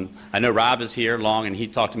 I know Rob is here, Long, and he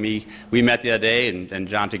talked to me. We met the other day, and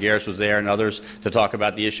John Tagueras was there and others to talk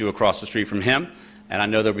about the issue across the street from him. And I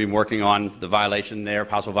know they'll be working on the violation there,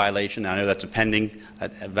 possible violation. I know that's a pending.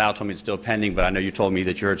 Val told me it's still pending, but I know you told me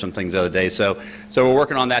that you heard some things the other day. So we're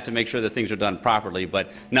working on that to make sure that things are done properly.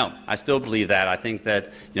 But no, I still believe that. I think that,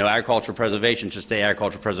 you know, agricultural preservation should stay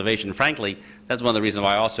agricultural preservation. Frankly, that's one of the reasons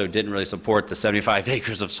why I also didn't really support the 75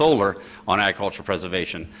 acres of solar on agricultural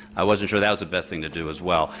preservation. I wasn't sure that was the best thing to do as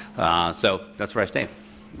well. So that's where I stand.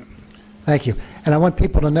 Thank you. And I want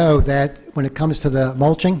people to know that when it comes to the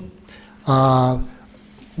mulching,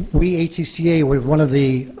 we, HCCA, were one of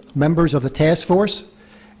the members of the task force,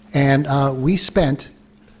 and we spent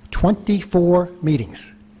 24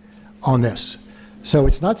 meetings on this. So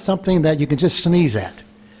it's not something that you can just sneeze at.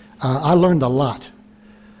 I learned a lot.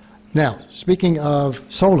 Now, speaking of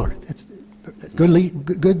solar, it's good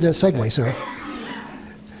segue, sir.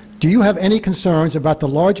 Do you have any concerns about the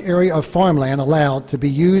large area of farmland allowed to be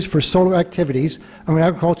used for solar activities on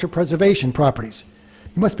agricultural preservation properties?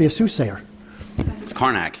 You must be a soothsayer.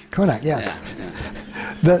 Karnak. Karnak, yes.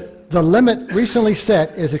 Yeah. The limit recently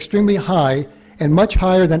set is extremely high and much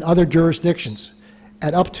higher than other jurisdictions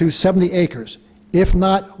at up to 70 acres. If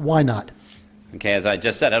not, why not? Okay, as I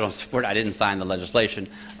just said, I don't support, I didn't sign the legislation.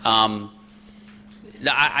 I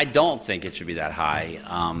don't think it should be that high.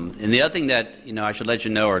 And the other thing that, you know, I should let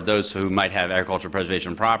you know, are those who might have agricultural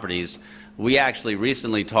preservation properties, we actually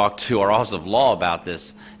recently talked to our Office of Law about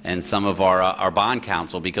this and some of our bond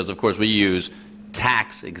counsel, because of course we use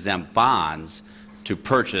tax-exempt bonds to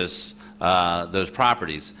purchase those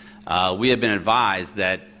properties. We have been advised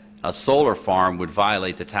that a solar farm would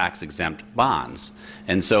violate the tax-exempt bonds.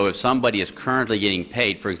 And so if somebody is currently getting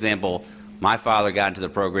paid, for example, my father got into the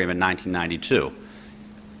program in 1992.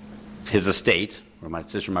 His estate, or my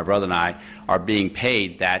sister, my brother and I, are being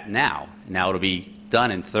paid that now. Now it'll be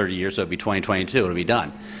done in 30 years, so it'll be 2022, it'll be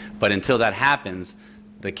done. But until that happens,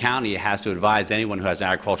 the county has to advise anyone who has an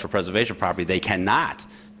agricultural preservation property they cannot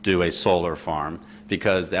do a solar farm,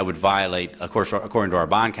 because that would violate, of course, according to our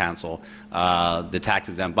bond counsel, the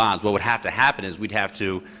tax-exempt bonds. What would have to happen is we'd have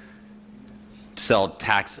to sell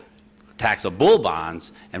taxable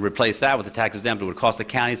bonds and replace that with the tax-exempt. It would cost the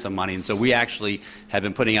county some money, and so we actually have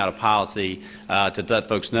been putting out a policy to let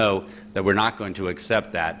folks know that we're not going to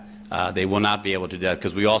accept that. They will not be able to do that,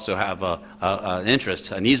 because we also have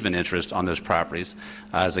an easement interest on those properties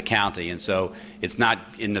as a county, and so it's not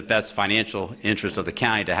in the best financial interest of the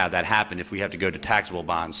county to have that happen if we have to go to taxable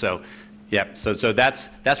bonds. So, yeah, so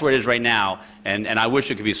that's where it is right now, and I wish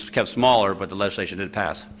it could be kept smaller, but the legislation did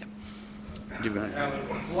pass.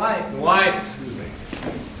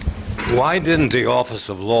 Why didn't the Office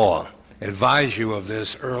of Law advise you of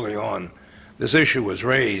this early on? This issue was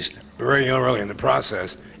raised very early in the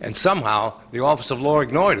process, and somehow the Office of Law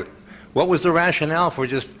ignored it. What was the rationale for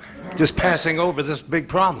just passing over this big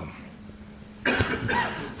problem?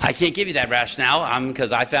 I can't give you that rationale,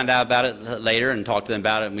 because I found out about it later and talked to them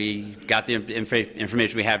about it, and we got the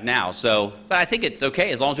information we have now. So, but I think it's okay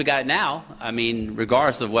as long as we got it now. I mean,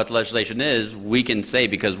 regardless of what the legislation is, we can say,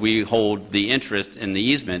 because we hold the interest in the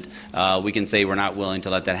easement, we can say we're not willing to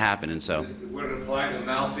let that happen. And so, would it apply to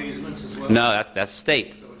malfeasements as well? No, that's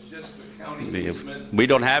state. So it's just the county easement. We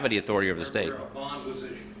don't have any authority over the state. Where a bond was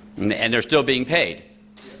issued. And they're still being paid.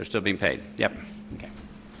 They're still being paid. Yep. Okay.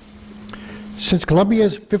 Since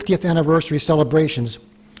Columbia's 50th anniversary celebrations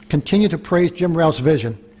continue to praise Jim Ralph's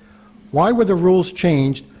vision, why were the rules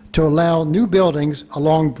changed to allow new buildings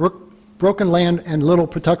along broken land and little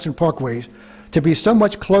protection parkways to be so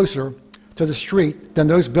much closer to the street than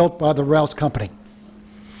those built by the Rouse Company?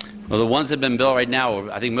 Well, the ones that have been built right now,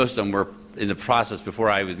 I think most of them were in the process before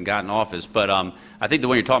I even got in office. But I think the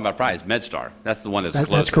one you're talking about probably is MedStar. That's the one that's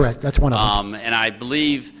closest. That's correct. That's one of them. And I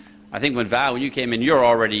think when Val, when you came in, it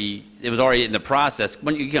was already in the process.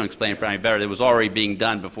 When you can explain it probably better. It was already being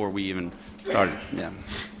done before we even started. Yeah.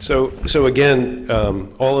 So again,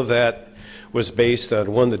 all of that was based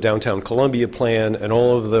on, one, the Downtown Columbia plan, and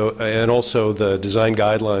also the design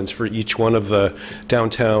guidelines for each one of the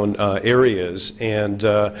downtown areas. And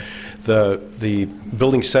the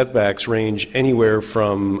building setbacks range anywhere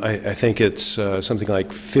from, I think it's something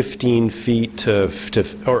like 15 feet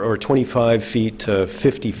or 25 feet to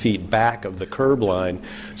 50 feet back of the curb line.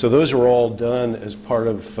 So those are all done as part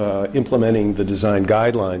of implementing the design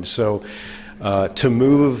guidelines. So to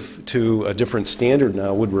move to a different standard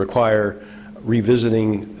now would require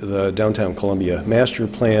revisiting the Downtown Columbia master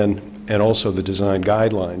plan and also the design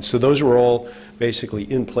guidelines. So those were all basically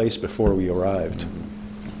in place before we arrived.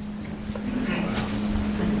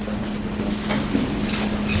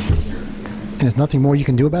 And there's nothing more you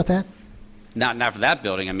can do about that? Not for that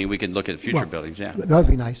building. I mean, we could look at future buildings, yeah. That would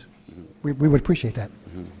be nice. We would appreciate that.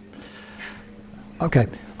 Okay.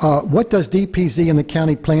 What does DPZ and the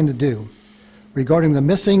county plan to do regarding the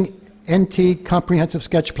missing NT comprehensive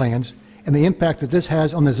sketch plans and the impact that this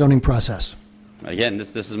has on the zoning process? Again,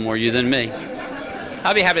 this is more you than me.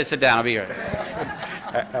 I'll be happy to sit down. I'll be here.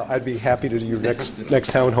 I'd be happy to do your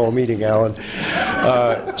next town hall meeting, Alan.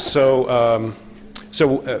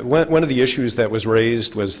 One of the issues that was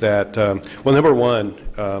raised was that, well, number one,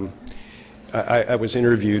 I was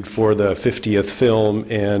interviewed for the 50th film,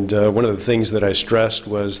 and one of the things that I stressed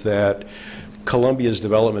was that Columbia's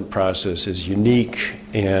development process is unique,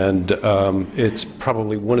 and it's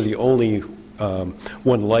probably one of the only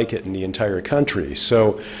one like it in the entire country.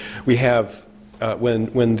 So we have,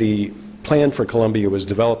 when the plan for Columbia was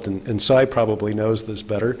developed, and Cy probably knows this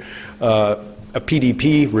better, a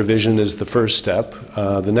PDP revision is the first step.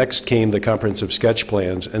 The next came the comprehensive sketch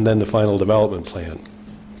plans, and then the final development plan.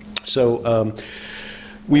 So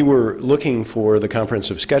we were looking for the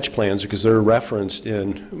comprehensive sketch plans because they're referenced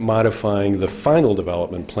in modifying the final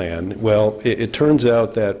development plan. Well, it turns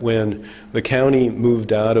out that when the county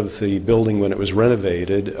moved out of the building when it was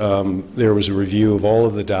renovated, there was a review of all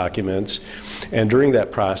of the documents, and during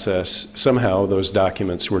that process, somehow those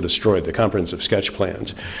documents were destroyed, the comprehensive sketch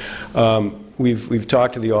plans. We've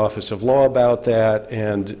talked to the Office of Law about that,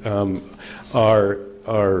 and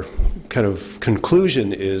our kind of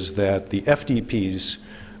conclusion is that the FDPs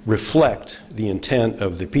reflect the intent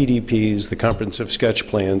of the PDPs, the comprehensive sketch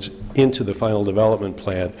plans, into the final development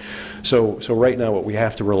plan. So right now what we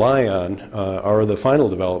have to rely on are the final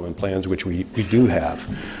development plans, which we do have.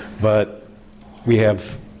 But we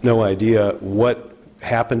have no idea what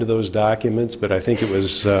happened to those documents, but I think it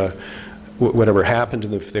was whatever happened,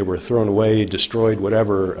 and if they were thrown away, destroyed,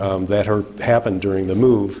 whatever, that happened during the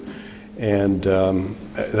move. And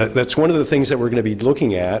that's one of the things that we're going to be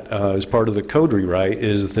looking at as part of the code rewrite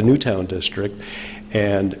is the Newtown district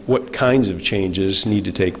and what kinds of changes need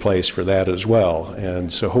to take place for that as well.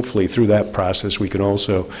 And so hopefully through that process we can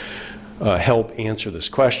also help answer this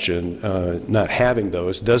question. Not having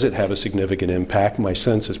those, does it have a significant impact? My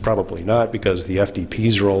sense is probably not, because the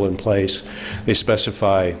FDPs are all in place. They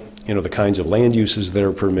specify the kinds of land uses that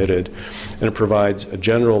are permitted, and it provides a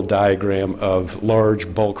general diagram of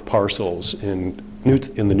large bulk parcels in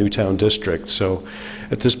the Newtown district. So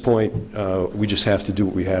at this point, we just have to do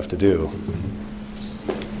what we have to do.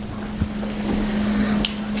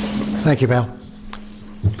 Thank you, Val.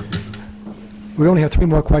 We only have 3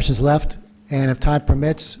 more questions left, and if time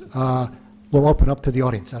permits, we'll open up to the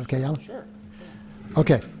audience. Is that okay, Alan? Sure.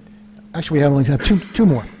 Okay. Actually, we only have two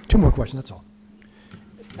more questions, that's all.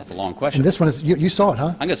 That's a long question. And this one is, you saw it, huh?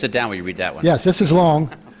 I'm going to sit down when you read that one. Yes, this is long,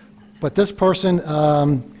 but this person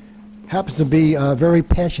happens to be very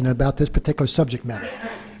passionate about this particular subject matter.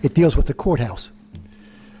 It deals with the courthouse.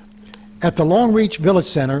 At the Long Reach Village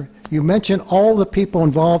Center, you mentioned all the people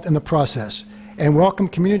involved in the process and welcome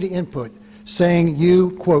community input, saying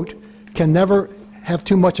you, quote, can never have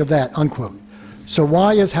too much of that, unquote. So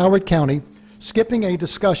why is Howard County skipping a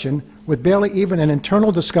discussion with barely even an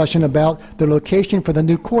internal discussion about the location for the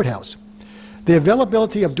new courthouse? The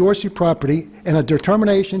availability of Dorsey property and a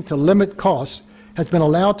determination to limit costs has been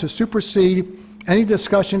allowed to supersede any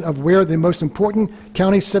discussion of where the most important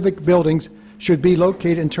county civic buildings should be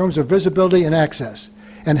located in terms of visibility and access,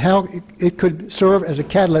 and how it could serve as a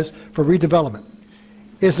catalyst for redevelopment.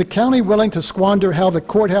 Is the county willing to squander how the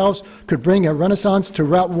courthouse could bring a renaissance to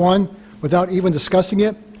Route 1 without even discussing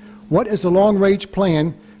it? What is the long-range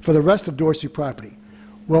plan for the rest of Dorsey property?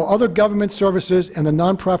 Will other government services and the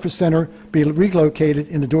nonprofit center be relocated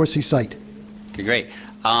in the Dorsey site? Okay, great.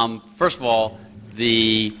 First of all,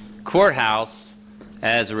 the courthouse,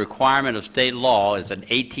 as a requirement of state law, is an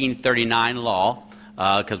 1839 law,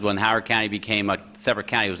 because when Howard County became a separate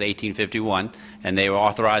county, it was 1851, and they were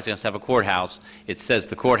authorizing us to have a courthouse. It says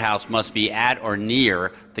the courthouse must be at or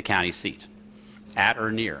near the county seat, at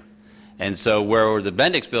or near. And so where the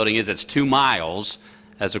Bendix building is, it's 2 miles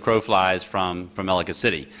as the crow flies from Ellicott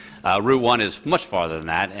City. Route 1 is much farther than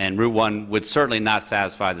that, and Route 1 would certainly not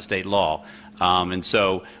satisfy the state law. And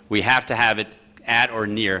so we have to have it at or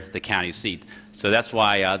near the county seat. So that's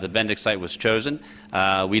why the Bendix site was chosen.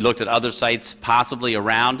 We looked at other sites possibly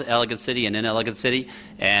around Ellicott City and in Ellicott City,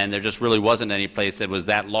 and there just really wasn't any place that was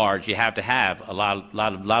that large. You have to have a lot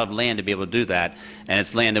of land to be able to do that, and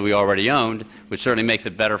it's land that we already owned, which certainly makes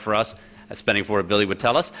it better for us. Spending for it, Billy would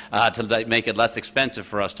tell us, to make it less expensive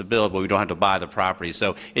for us to build, but we don't have to buy the property.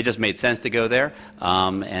 So it just made sense to go there,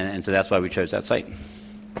 and so that's why we chose that site.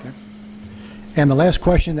 Okay. And the last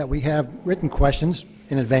question that we have, written questions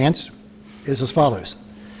in advance, is as follows.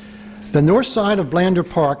 The north side of Blander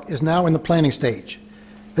Park is now in the planning stage.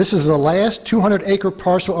 This is the last 200-acre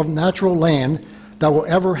parcel of natural land that we'll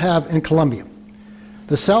ever have in Columbia.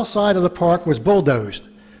 The south side of the park was bulldozed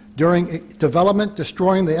during development,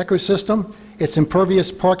 destroying the ecosystem. Its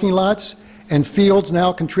impervious parking lots and fields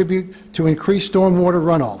now contribute to increased stormwater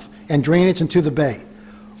runoff and drainage into the bay.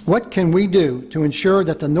 What can we do to ensure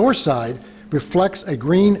that the north side reflects a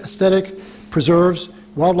green aesthetic, preserves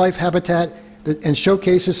wildlife habitat, and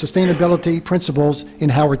showcases sustainability principles in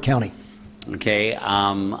Howard County? Okay,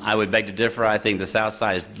 I would beg to differ. I think the south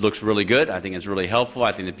side looks really good. I think it's really helpful.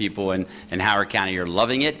 I think the people in Howard County are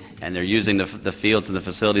loving it, and they're using the fields and the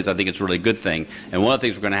facilities. I think it's a really good thing. And one of the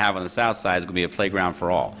things we're going to have on the south side is going to be a playground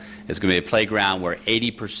for all. It's going to be a playground where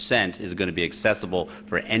 80% is going to be accessible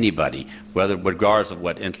for anybody, regardless of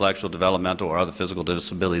what intellectual, developmental, or other physical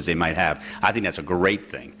disabilities they might have. I think that's a great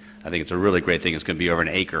thing. I think it's a really great thing. It's going to be over an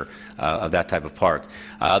acre of that type of park.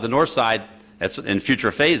 The north side, in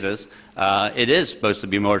future phases, it is supposed to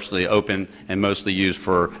be mostly open and mostly used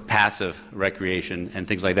for passive recreation and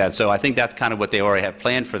things like that. So I think that's kind of what they already have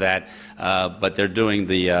planned for that, but they're doing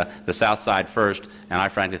the south side first, and I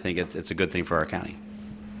frankly think it's a good thing for our county.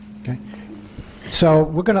 Okay. So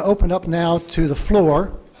we're going to open up now to the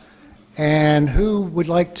floor, and who would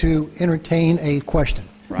like to entertain a question?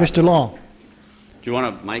 Rob. Mr. Long. Do you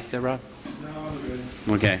want a mic there, Rob? No, I'm good.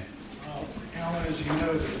 Okay. Alan, as you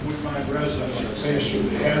know, the Woodbine residents are faced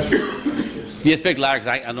with the hazard. Yeah, speak louder, because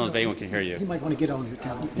I don't know if anyone can hear You you. might want to get on your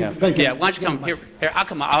town. Yeah, why don't you come here? Here, I'll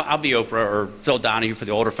come. I'll be Oprah or Phil Donahue for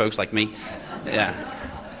the older folks like me. Yeah.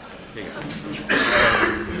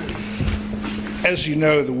 As you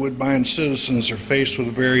know, the Woodbine citizens are faced with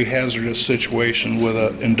a very hazardous situation with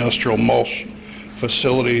an industrial mulch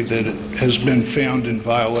facility that has been found in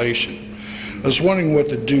violation. I was wondering what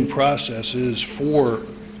the due process is for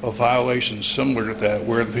a violation similar to that,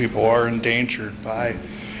 where the people are endangered by.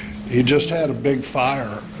 He just had a big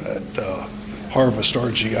fire at Harvest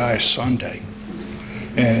RGI Sunday,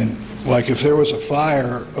 and like if there was a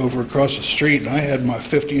fire over across the street and I had my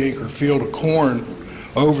 50-acre field of corn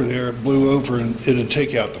over there, it blew over and it'd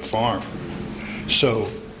take out the farm. So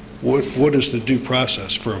what is the due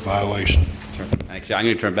process for a violation? Sure. Actually, I'm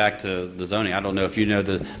going to turn back to the zoning. I don't know if you know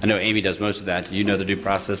I know Amy does most of that. Do you know the due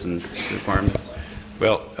process and the requirements?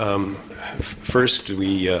 Well, first,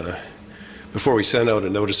 before we send out a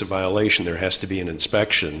notice of violation, there has to be an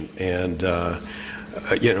inspection, and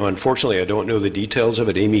unfortunately, I don't know the details of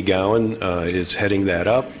it. Amy Gowan is heading that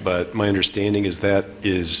up, but my understanding is that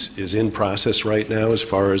is in process right now as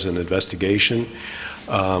far as an investigation.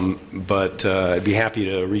 But I'd be happy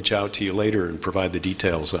to reach out to you later and provide the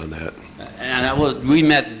details on that. And we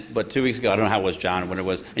met, 2 weeks ago? I don't know how it was, John, when it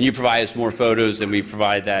was. And you provided us more photos, and we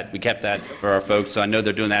provide that. We kept that for our folks. So I know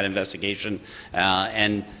they're doing that investigation.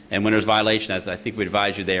 And when there's violation, as I think we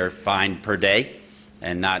advise you, they are fined per day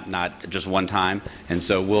and not just one time. And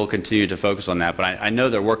so we'll continue to focus on that. But I know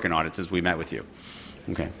they're working on it since we met with you.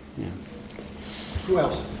 Okay. Yeah. Who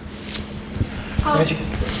else?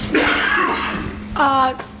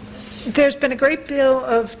 There's been a great deal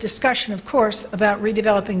of discussion, of course, about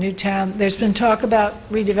redeveloping Newtown. There's been talk about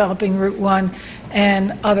redeveloping Route 1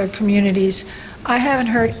 and other communities. I haven't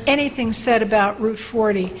heard anything said about Route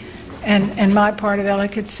 40 and my part of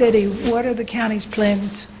Ellicott City. What are the county's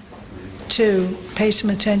plans to pay some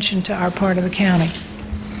attention to our part of the county?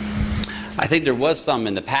 I think there was some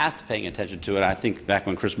in the past paying attention to it. I think back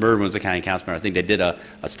when Chris Mervin was the county councilman, I think they did a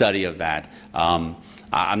study of that.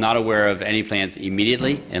 I'm not aware of any plans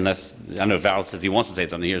immediately, unless, I know Val says he wants to say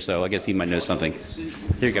something here, so I guess he might know something.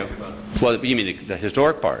 Here you go. Well, you mean the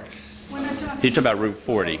historic part? You're talking about Route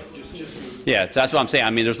 40. Yeah, so that's what I'm saying. I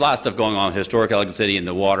mean, there's a lot of stuff going on with historic Ellicott City and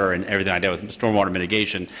the water and everything like that with stormwater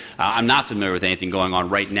mitigation. I'm not familiar with anything going on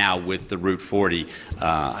right now with the Route 40,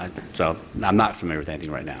 so I'm not familiar with anything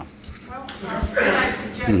right now. Well, I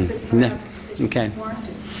suggest that perhaps Okay. it's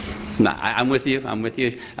warranted. No, I'm with you. I'm with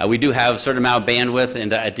you. We do have a certain amount of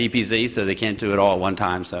bandwidth at DPZ, so they can't do it all at one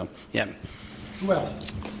time. So, yeah. Who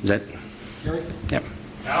else? Is that? Gary? Yep.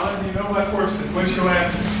 Alan, you know my question. What's your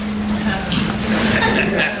answer?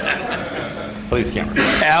 Please, camera.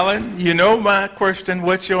 Alan, you know my question.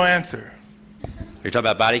 What's your answer? You're talking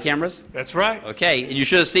about body cameras? That's right. Okay. And you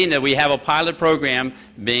should have seen that we have a pilot program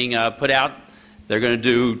being put out. They're going to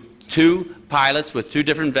do 2 pilots with 2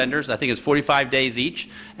 different vendors. I think it's 45 days each,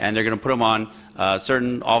 and they're going to put them on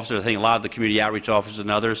certain officers. I think a lot of the community outreach officers and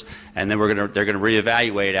others, and then they're going to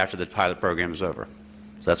reevaluate after the pilot program is over.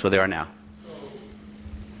 So that's where they are now. So,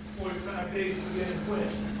 45 days beginning when?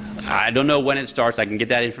 I don't know when it starts. I can get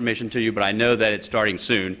that information to you, but I know that it's starting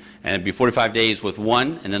soon, and it'll be 45 days with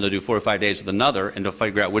one, and then they'll do 45 days with another, and they'll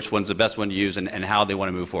figure out which one's the best one to use and how they want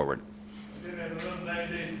to move forward. Then there's another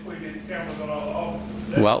 90 days before you get cameras on all the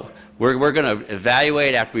offices. Well, we're going to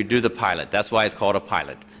evaluate after we do the pilot. That's why it's called a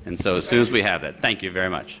pilot. And so as soon as we have that, thank you very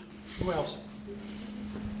much. Who else?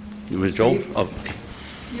 Was Joel? Oh, okay.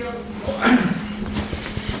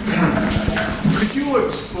 Could you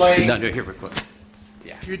explain? No, here, quick.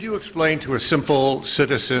 Yeah. Could you explain to a simple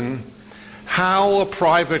citizen how a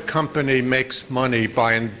private company makes money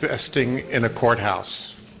by investing in a courthouse?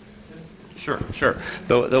 Sure.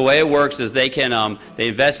 The way it works is they can they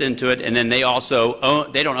invest into it, and then they also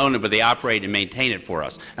own, they don't own it, but they operate and maintain it for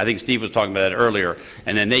us. I think Steve was talking about that earlier.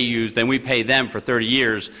 And then then we pay them for 30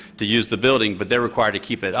 years to use the building, but they're required to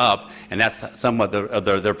keep it up, and that's somewhat of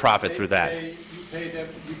their profit through that. You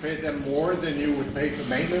pay them more than you would pay for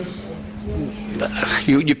maintenance?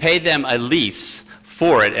 You pay them a lease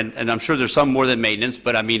for it, and I'm sure there's some more than maintenance,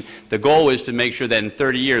 but I mean, the goal is to make sure that in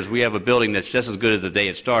 30 years we have a building that's just as good as the day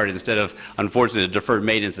it started, instead of, unfortunately, the deferred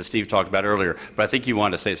maintenance that Steve talked about earlier. But I think you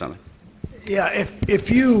wanted to say something. Yeah, if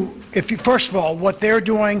you first of all, what they're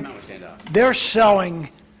doing, they're selling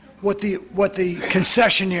what the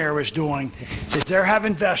concessionaire is doing is they have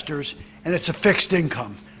investors, and it's a fixed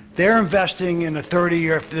income. They're investing in a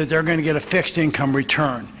 30-year, they're going to get a fixed income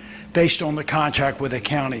return based on the contract with the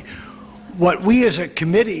county. What we as a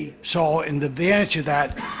committee saw, and the advantage of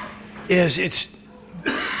that is it's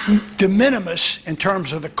de minimis in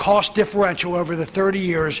terms of the cost differential over the 30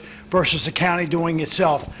 years versus the county doing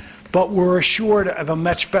itself, but we're assured of a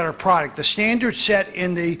much better product. The standard set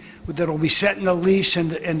that will be set in the lease and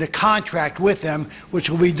the contract with them, which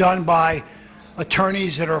will be done by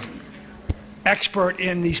attorneys that are expert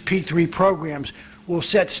in these P3 programs, will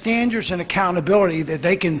set standards and accountability that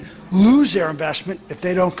they can lose their investment if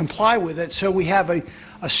they don't comply with it. So we have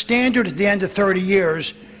a standard at the end of 30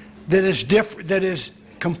 years that is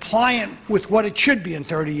compliant with what it should be in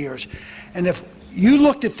 30 years. And if you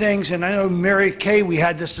looked at things, and I know Mary Kay, we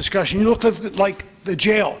had this discussion, you looked at like the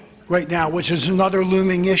jail right now, which is another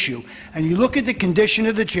looming issue, and you look at the condition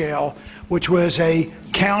of the jail, which was a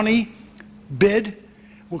county bid,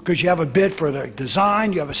 because you have a bid for the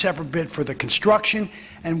design, you have a separate bid for the construction,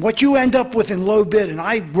 and what you end up with in low bid, and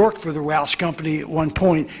I worked for the Rouse company at one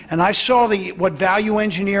point, and I saw what value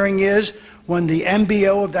engineering is when the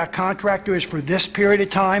MBO of that contractor is for this period of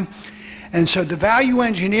time, and so the value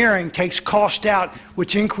engineering takes cost out,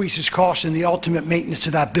 which increases cost in the ultimate maintenance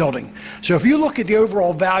of that building. So if you look at the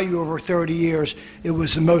overall value over 30 years, it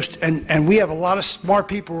was the most, and we have a lot of smart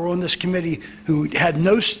people who are on this committee who had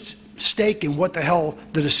no stake in what the hell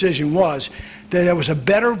the decision was, that it was a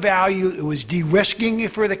better value, it was de-risking it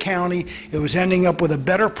for the county, it was ending up with a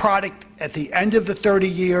better product at the end of the 30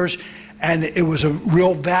 years, and it was a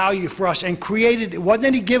real value for us, and created, it wasn't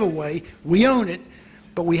any giveaway, we own it,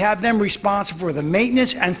 but we have them responsible for the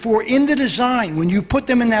maintenance and for in the design, when you put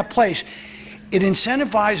them in that place, it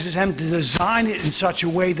incentivizes them to design it in such a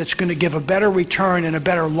way that's going to give a better return and a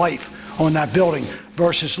better life on that building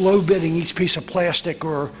versus low bidding each piece of plastic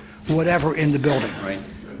or whatever in the building. Right.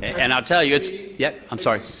 And I'll tell you, I'm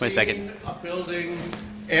sorry, wait a second. A building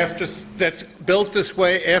that's built this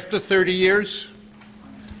way after 30 years?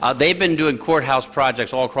 They've been doing courthouse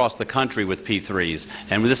projects all across the country with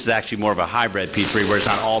P3s, and this is actually more of a hybrid P3 where it's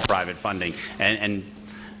not all private funding. And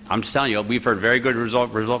I'm just telling you, we've heard very good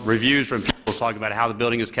reviews from people talking about how the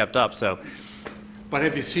building is kept up. So But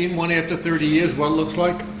have you seen one after 30 years, what it looks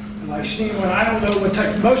like? And I've seen one, I don't know what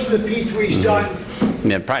type, most of the P3's done.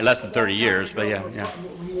 Yeah, probably less than 30 years, but yeah.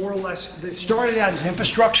 More or less, they started out as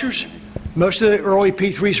infrastructures. Most of the early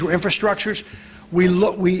P3s were infrastructures. We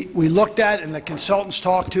looked at, and the consultants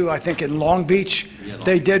talked to, I think in Long Beach,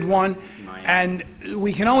 they did one. And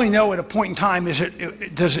we can only know at a point in time,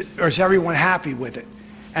 is everyone happy with it?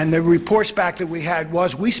 And the reports back that we had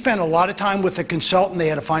was, we spent a lot of time with the consultant. They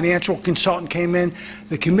had a financial consultant came in.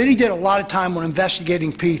 The committee did a lot of time on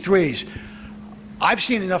investigating P3s. I've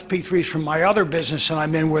seen enough P3s from my other business that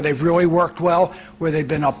I'm in where they've really worked well, where they've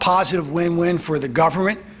been a positive win-win for the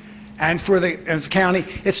government and for the county.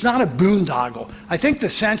 It's not a boondoggle. I think the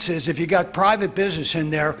sense is if you got private business in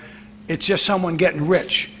there, it's just someone getting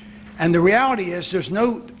rich. And the reality is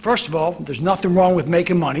first of all, there's nothing wrong with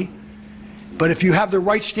making money. But if you have the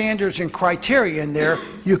right standards and criteria in there,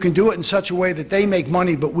 you can do it in such a way that they make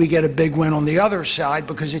money, but we get a big win on the other side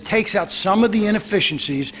because it takes out some of the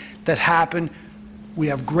inefficiencies that happen. We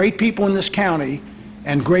have great people in this county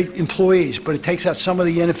and great employees, but it takes out some of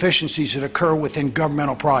the inefficiencies that occur within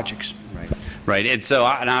governmental projects. Right. And so,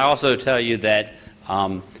 and I also tell you that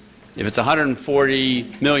if it's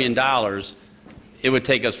 $140 million, it would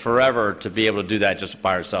take us forever to be able to do that just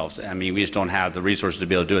by ourselves. I mean, we just don't have the resources to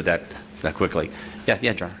be able to do it that quickly.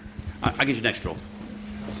 Yeah, John. I'll get you next, Joel.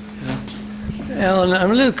 Alan,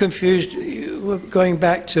 I'm a little confused. We're going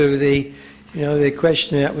back to the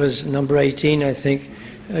question that was number 18, I think.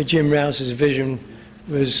 Jim Rouse's vision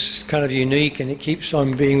was kind of unique, and it keeps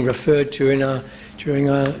on being referred to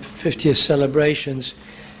during our 50th celebrations.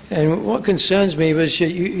 And what concerns me was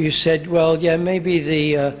you said, well, yeah, maybe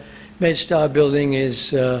the MedStar building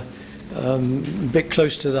is a bit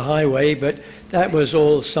close to the highway, but that was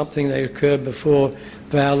all something that occurred before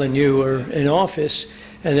Val and you were in office,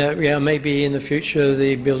 and that maybe in the future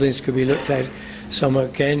the buildings could be looked at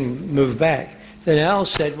somewhat again, move back. Then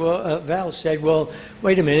Val said, well,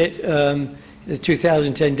 wait a minute, the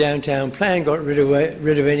 2010 downtown plan got rid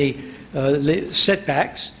of any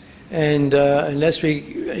setbacks, and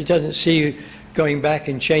it doesn't see going back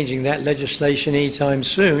and changing that legislation anytime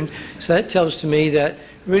soon. So that tells to me that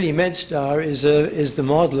really MedStar is the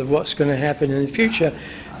model of what's going to happen in the future.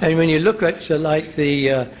 And when you look at like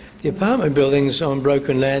the apartment buildings on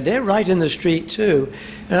broken land, they're right in the street too.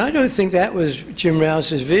 And I don't think that was Jim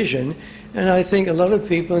Rouse's vision. And I think a lot of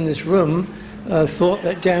people in this room thought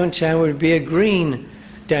that downtown would be a green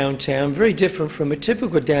downtown, very different from a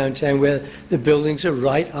typical downtown where the buildings are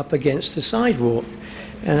right up against the sidewalk.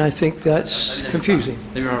 And I think that's confusing.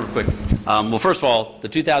 Let me remember quick. Well, first of all, the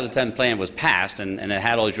 2010 plan was passed, and it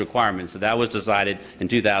had all these requirements. So that was decided in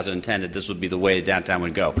 2010 that this would be the way downtown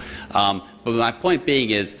would go. But my point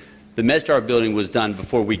being is the MedStar building was done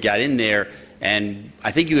before we got in there, and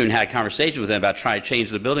I think you even had a conversation with them about trying to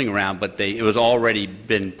change the building around, but it was already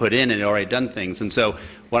been put in and it already done things. And so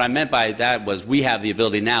what I meant by that was we have the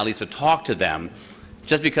ability now at least to talk to them.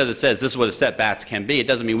 Just because it says this is what a setbacks can be, it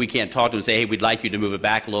doesn't mean we can't talk to them and say, hey, we'd like you to move it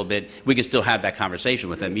back a little bit. We can still have that conversation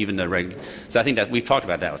with them, even the regular. So I think that we've talked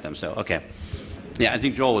about that with them. So, okay. Yeah, I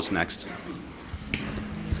think Joel was next.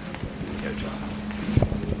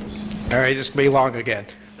 All right, this will be long again.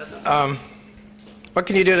 What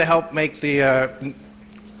can you do to help make the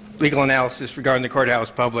legal analysis regarding the courthouse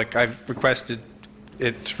public? I've requested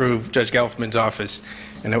it through Judge Gelfman's office,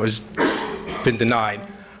 and it was been denied.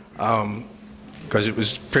 Because it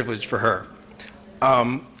was privileged for her.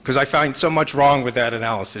 Because I find so much wrong with that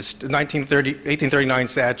analysis. The 1839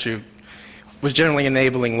 statute was generally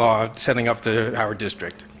enabling law setting up the Howard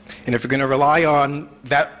District. And if you're going to rely on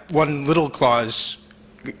that one little clause,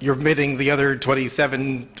 you're omitting the other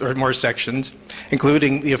 27 or more sections,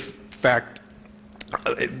 including the fact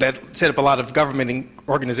that set up a lot of government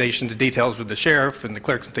organizations and details with the sheriff and the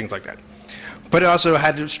clerks and things like that. But it also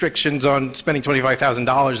had restrictions on spending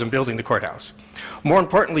 $25,000 on building the courthouse. More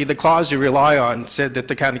importantly, the clause you rely on said that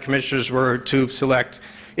the county commissioners were to select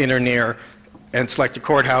in or near and select a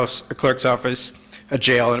courthouse, a clerk's office, a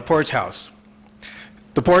jail, and a port's house.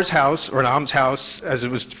 The port's house, or an almshouse, as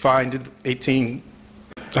it was defined in the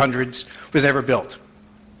 1800s, was never built.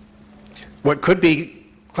 What could be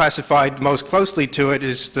classified most closely to it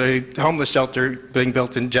is the homeless shelter being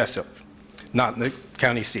built in Jessup, not in the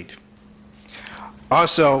county seat.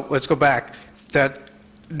 Also, let's go back, that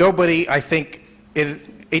nobody, I think, in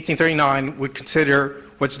 1839 would consider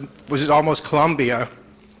what was almost Columbia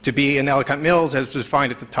to be in Ellicott Mills as was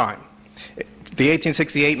defined at the time. The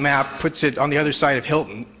 1868 map puts it on the other side of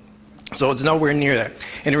Hilton, so it's nowhere near that.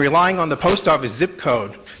 And relying on the post office zip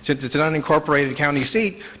code, since it's an unincorporated county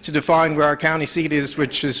seat, to define where our county seat is,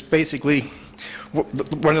 which is basically one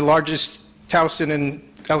of the largest Towson and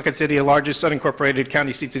Ellicott City, the largest unincorporated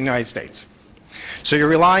county seats in the United States. So you're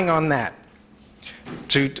relying on that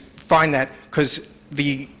to find that, because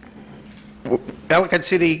the Ellicott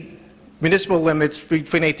City municipal limits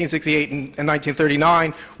between 1868 and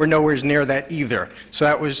 1939 were nowhere near that either. So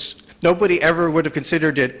that was, nobody ever would have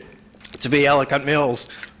considered it to be Ellicott Mills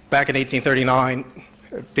back in 1839,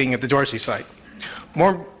 being at the Dorsey site.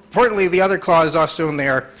 More importantly, the other clause also in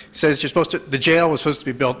there says you're supposed to, the jail was supposed to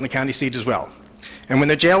be built in the county seat as well. And when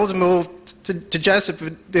the jail was moved to Jessup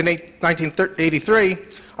in 1983,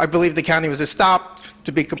 I believe the county was stopped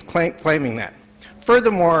to be claiming that.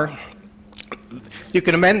 Furthermore, you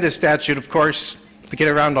can amend this statute, of course, to get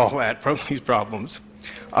around all that, these problems.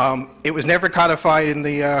 It was never codified in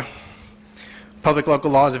the public local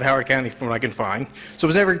laws of Howard County, from what I can find. So it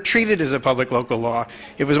was never treated as a public local law.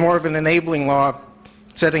 It was more of an enabling law,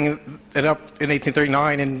 setting it up in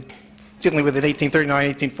 1839 and dealing with it in 1839,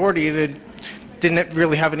 1840, and it didn't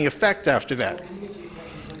really have any effect after that.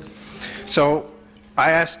 So I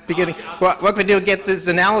asked, beginning, what can we do to get this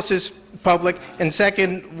analysis public? And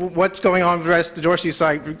second, what's going on with the rest of the Dorsey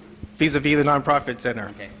site vis-a-vis the nonprofit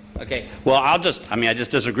center? Okay. Well, I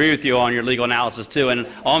just disagree with you on your legal analysis too. And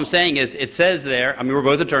all I'm saying is, it says there, I mean, we're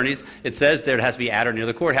both attorneys, it says there it has to be at or near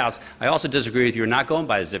the courthouse. I also disagree with you, you're not going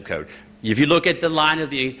by the zip code. If you look at the line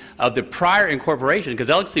of the prior incorporation,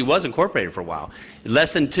 because Ellicott City was incorporated for a while,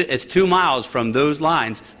 it's 2 miles from those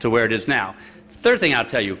lines to where it is now. Third thing I'll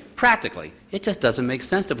tell you, practically, it just doesn't make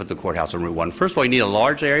sense to put the courthouse on Route 1. First of all, you need a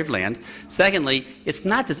large area of land. Secondly, it's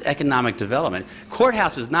not this economic development.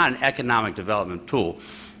 Courthouse is not an economic development tool.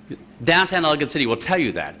 Downtown Ellicott City will tell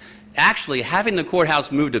you that. Actually, having the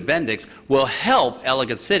courthouse moved to Bendix will help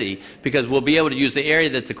Ellicott City, because we'll be able to use the area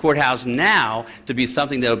that's the courthouse now to be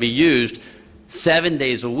something that will be used 7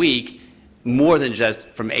 days a week, more than just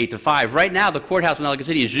from 8 to 5. Right now, the courthouse in Ellicott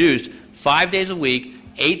City is used 5 days a week,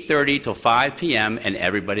 8:30 till 5 p.m., and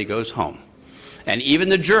everybody goes home. And even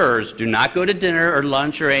the jurors do not go to dinner or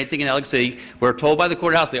lunch or anything in Ellicott City. We're told by the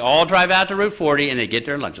courthouse they all drive out to Route 40 and they get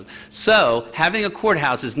their lunches. So having a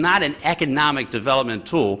courthouse is not an economic development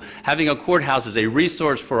tool. Having a courthouse is a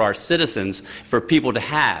resource for our citizens, for people to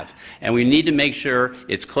have. And we need to make sure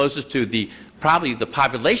it's closest to probably the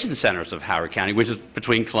population centers of Howard County, which is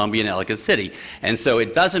between Columbia and Ellicott City. And so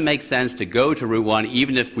it doesn't make sense to go to Route 1,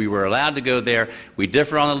 even if we were allowed to go there. We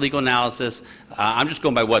differ on the legal analysis. I'm just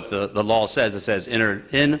going by what the law says. It says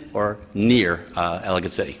in or near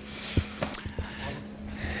Ellicott City.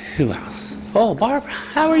 Who else? Oh, Barbara,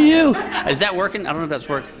 how are you? Is that working? I don't know if that's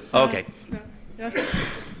working. Oh, okay.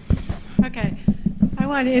 Okay. I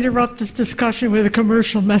want to interrupt this discussion with a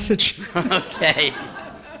commercial message. Okay.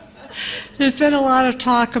 There's been a lot of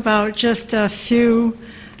talk about just a few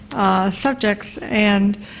subjects,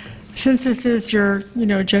 and since this is your,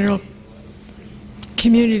 general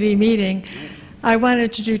community meeting, I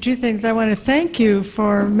wanted to do two things. I want to thank you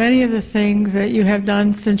for many of the things that you have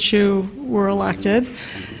done since you were elected.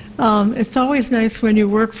 It's always nice when you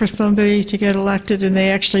work for somebody to get elected and they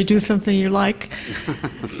actually do something you like.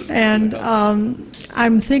 And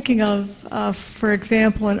I'm thinking of, for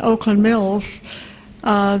example, in Oakland Mills,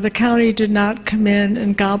 the county did not come in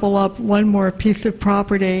and gobble up one more piece of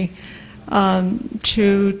property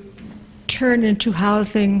to turn into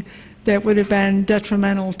housing that would have been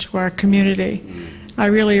detrimental to our community. I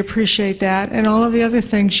really appreciate that, and all of the other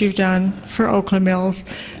things you've done for Oakland Mills.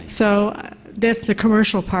 So that's the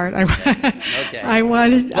commercial part. Okay. I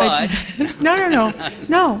wanted. But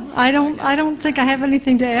No. I don't think I have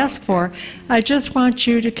anything to ask for. I just want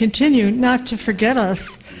you to continue, not to forget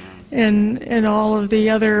us in all of the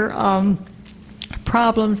other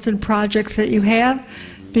problems and projects that you have,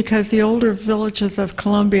 because the older villages of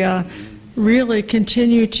Columbia really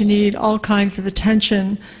continue to need all kinds of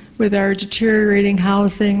attention with our deteriorating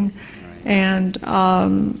housing, and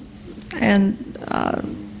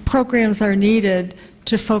programs are needed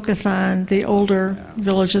to focus on the older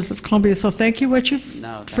villages of Columbia. So thank you what you've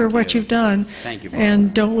done. Thank you, Barbara.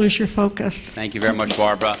 And don't lose your focus. Thank you very much,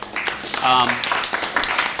 Barbara.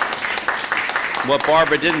 What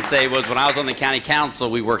Barbara didn't say was, when I was on the county council,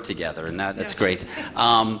 we worked together, and that's great.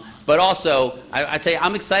 But also, I tell you,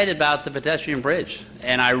 I'm excited about the pedestrian bridge,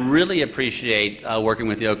 and I really appreciate working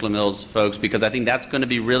with the Oakland Mills folks, because I think that's going to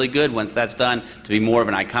be really good once that's done, to be more of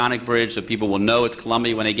an iconic bridge, so people will know it's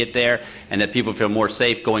Columbia when they get there, and that people feel more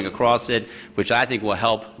safe going across it, which I think will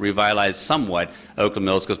help revitalize somewhat Oakland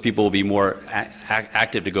Mills, because people will be more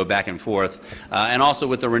active to go back and forth. And also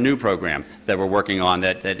with the Renew program that we're working on,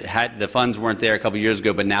 that had, the funds weren't there a couple years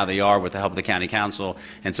ago, but now they are with the help of the county council,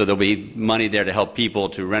 and so there'll be money there to help people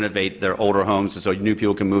to renovate their older homes, so new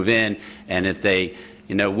people can move in, and if they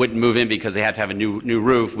wouldn't move in because they have to have a new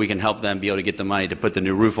roof, we can help them be able to get the money to put the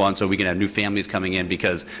new roof on so we can have new families coming in,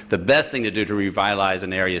 because the best thing to do to revitalize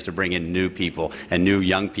an area is to bring in new people and new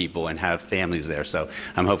young people and have families there. So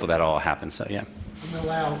I'm hopeful that all happens. So yeah. I'm going to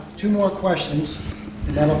allow 2 more questions,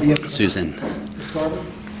 and that'll be it. Susan. Ms. Garber?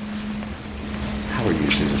 How are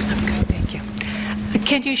you, Susan? I'm good, thank you.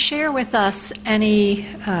 Can you share with us any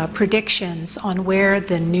predictions on where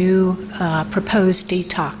the new proposed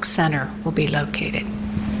detox center will be located?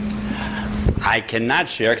 I cannot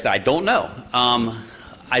share because I don't know.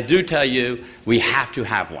 I do tell you we have to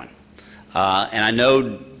have one. And I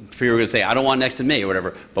know people are going to say, I don't want next to me or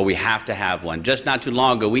whatever, but we have to have one. Just not too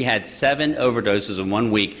long ago, we had 7 overdoses in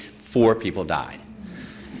 1 week, 4 people died.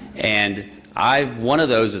 And one of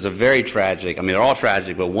those is a very tragic, I mean, they're all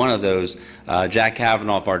tragic, but one of those, Jack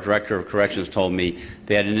Kavanaugh, our Director of Corrections, told me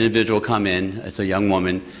they had an individual come in, it's a young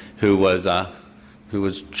woman, who was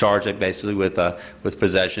charged basically with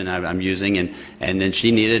possession, I'm using, and then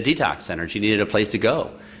she needed a detox center. She needed a place to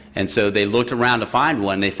go. And so they looked around to find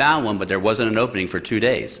one. They found one, but there wasn't an opening for 2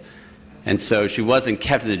 days. And so she wasn't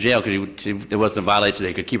kept in the jail because there wasn't a violation.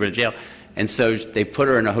 They could keep her in jail. And so they put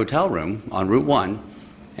her in a hotel room on Route 1,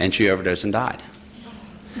 and she overdosed and died.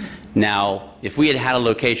 Now, if we had had a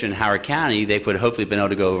location in Howard County, they would hopefully been able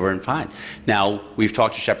to go over and find. Now, we've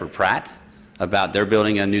talked to Shepherd Pratt about they're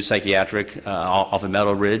building a new psychiatric off of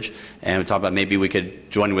Meadow Ridge, and we talked about maybe we could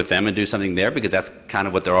join with them and do something there because that's kind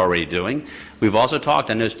of what they're already doing. We've also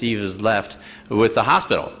talked, I know Steve has left, with the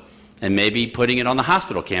hospital and maybe putting it on the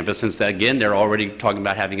hospital campus, since again they're already talking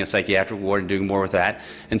about having a psychiatric ward and doing more with that.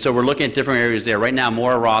 And so we're looking at different areas there. Right now,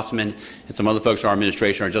 Maura Rossman and some other folks in our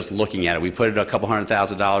administration are just looking at it. We put a couple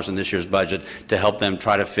 $100,000 in this year's budget to help them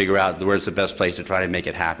try to figure out where's the best place to try to make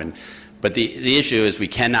it happen. But the issue is we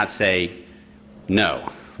cannot say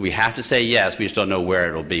no. We have to say yes, we just don't know where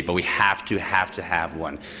it'll be, but we have to have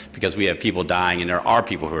one because we have people dying and there are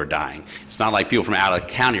people who are dying. It's not like people from out of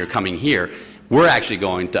county are coming here. We're actually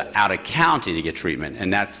going to out of county to get treatment,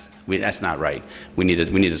 and that's not right. We need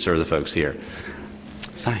to serve the folks here.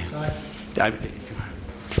 Si.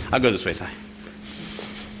 I'll go this way, Si.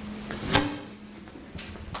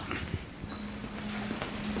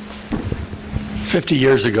 "50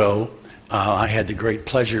 years ago, I had the great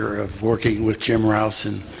pleasure of working with Jim Rouse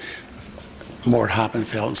and Mort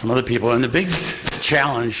Hoppenfeld and some other people, and the big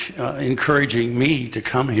challenge encouraging me to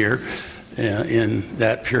come here in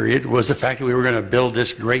that period was the fact that we were going to build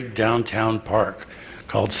this great downtown park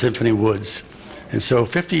called Symphony Woods. And so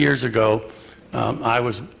 50 years ago, I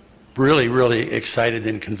was really, really excited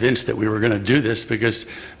and convinced that we were going to do this because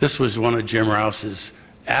this was one of Jim Rouse's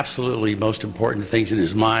absolutely most important things in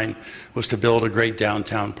his mind, was to build a great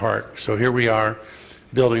downtown park. So here we are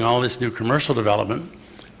building all this new commercial development,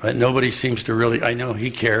 but nobody seems to really, I know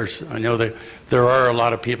he cares. I know that there are a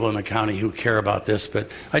lot of people in the county who care about this,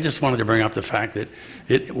 but I just wanted to bring up the fact that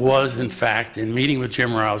it was, in fact, in meeting with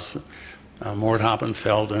Jim Rouse, Mort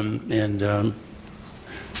Hoppenfeld, and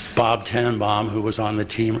Bob Tenenbaum, who was on the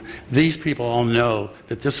team, these people all know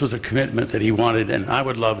that this was a commitment that he wanted, and I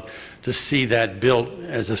would love to see that built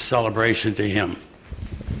as a celebration to him.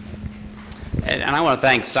 And I want to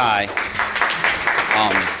thank Si.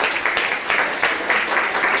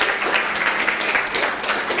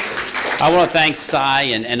 I want to thank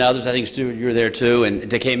Si and others. I think, Stuart, you were there too, and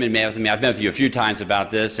they came and met with me. I've met with you a few times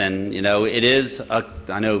about this, and you know, it is,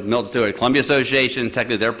 I know Milton Stewart, Columbia Association,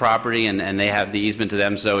 technically their property, and they have the easement to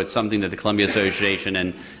them, so it's something that the Columbia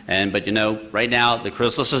Association, but you know, right now the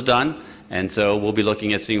chrysalis is done, and so we'll be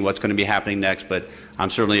looking at seeing what's going to be happening next, but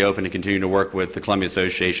I'm certainly open to continue to work with the Columbia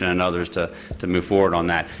Association and others to move forward on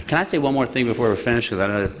that. Can I say one more thing before we're finished? Because I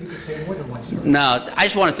know that, You can say more than one, sir. no, I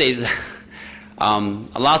just want to say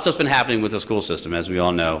a lot of stuff's been happening with the school system, as we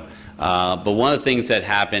all know. But one of the things that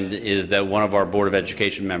happened is that one of our Board of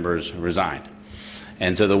Education members resigned.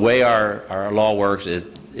 And so the way our law works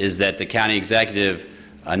is that the county executive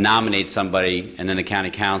nominates somebody, and then the county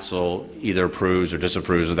council either approves or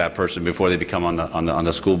disapproves of that person before they become on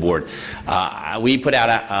the school board. We put out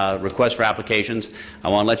a request for applications. I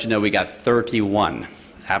want to let you know we got 31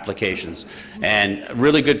 applications, and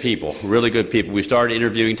really good people, really good people. We started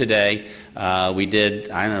interviewing today. We did,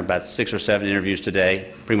 I don't know, about 6 or 7 interviews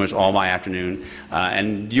today, pretty much all my afternoon,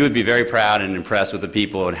 and you would be very proud and impressed with the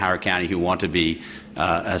people in Howard County who want to be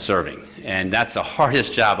serving. And that's the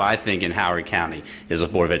hardest job, I think, in Howard County, is the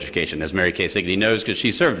Board of Education, as Mary Kay Signey knows because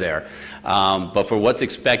she served there. But for what's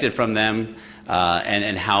expected from them,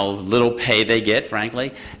 and how little pay they get,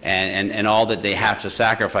 frankly, and all that they have to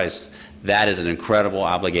sacrifice, That is an incredible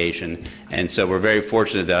obligation, and so we're very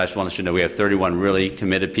fortunate that I just want to let you know we have 31 really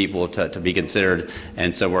committed people to be considered,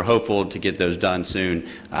 and so we're hopeful to get those done soon.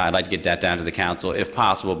 I'd like to get that down to the council, if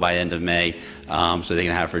possible, by end of May, so they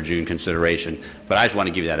can have for June consideration. But I just want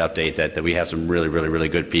to give you that update that we have some really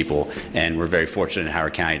good people, and we're very fortunate in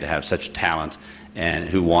Howard County to have such talent and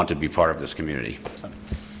who want to be part of this community. So,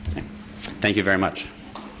 thank you very much.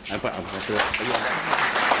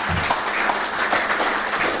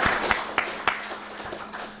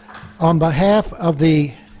 On behalf of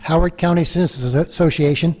the Howard County Citizens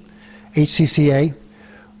Association, HCCA,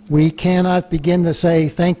 we cannot begin to say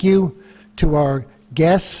thank you to our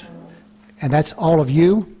guests, and that's all of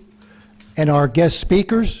you, and our guest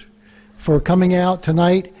speakers for coming out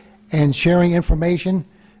tonight and sharing information,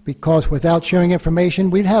 because without sharing information,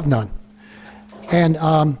 we'd have none. And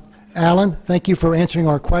Alan, thank you for answering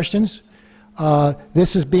our questions.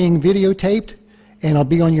 This is being videotaped, and it'll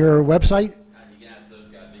be on your website.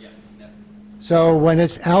 So when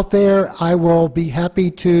it's out there, I will be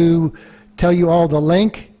happy to tell you all the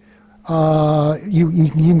link.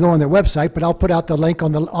 You can go on their website, but I'll put out the link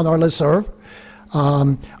on our listserv.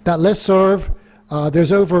 That listserv,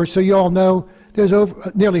 there's over, so you all know, there's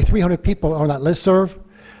over nearly 300 people on that listserv.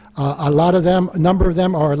 A number of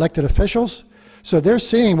them are elected officials, so they're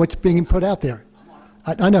seeing what's being put out there.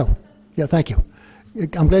 I know. Yeah, thank you.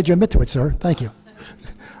 I'm glad you admit to it, sir. Thank you.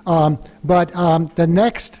 But the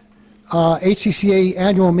next HCCA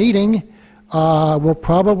annual meeting will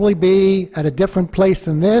probably be at a different place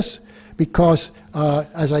than this, because,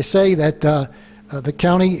 as I say, that the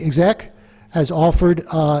county exec has offered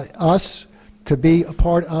us to be a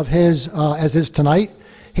part of his, as is tonight,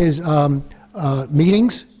 his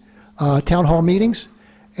meetings, town hall meetings.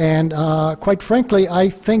 And quite frankly, I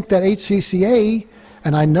think that HCCA,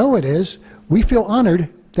 and I know it is, we feel honored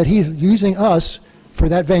that he's using us for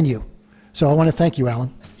that venue. So I want to thank you,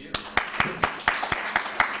 Alan.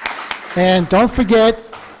 And don't forget,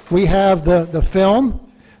 we have the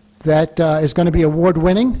film that is going to be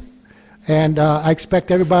award-winning, and I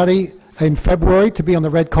expect everybody in February to be on the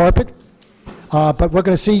red carpet. But we're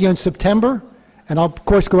going to see you in September, and I'll, of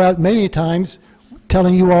course, go out many times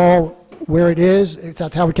telling you all where it is. It's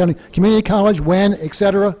at Howard County Community College, when,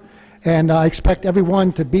 etc. And I expect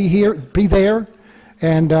everyone to be there.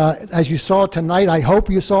 And as you saw tonight, I hope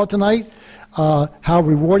you saw tonight, how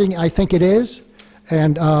rewarding I think it is.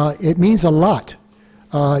 And it means a lot.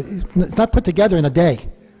 It's not put together in a day.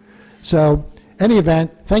 So, any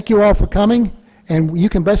event, thank you all for coming, and you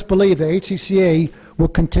can best believe that HCCA will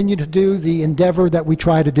continue to do the endeavor that we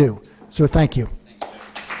try to do. So thank you.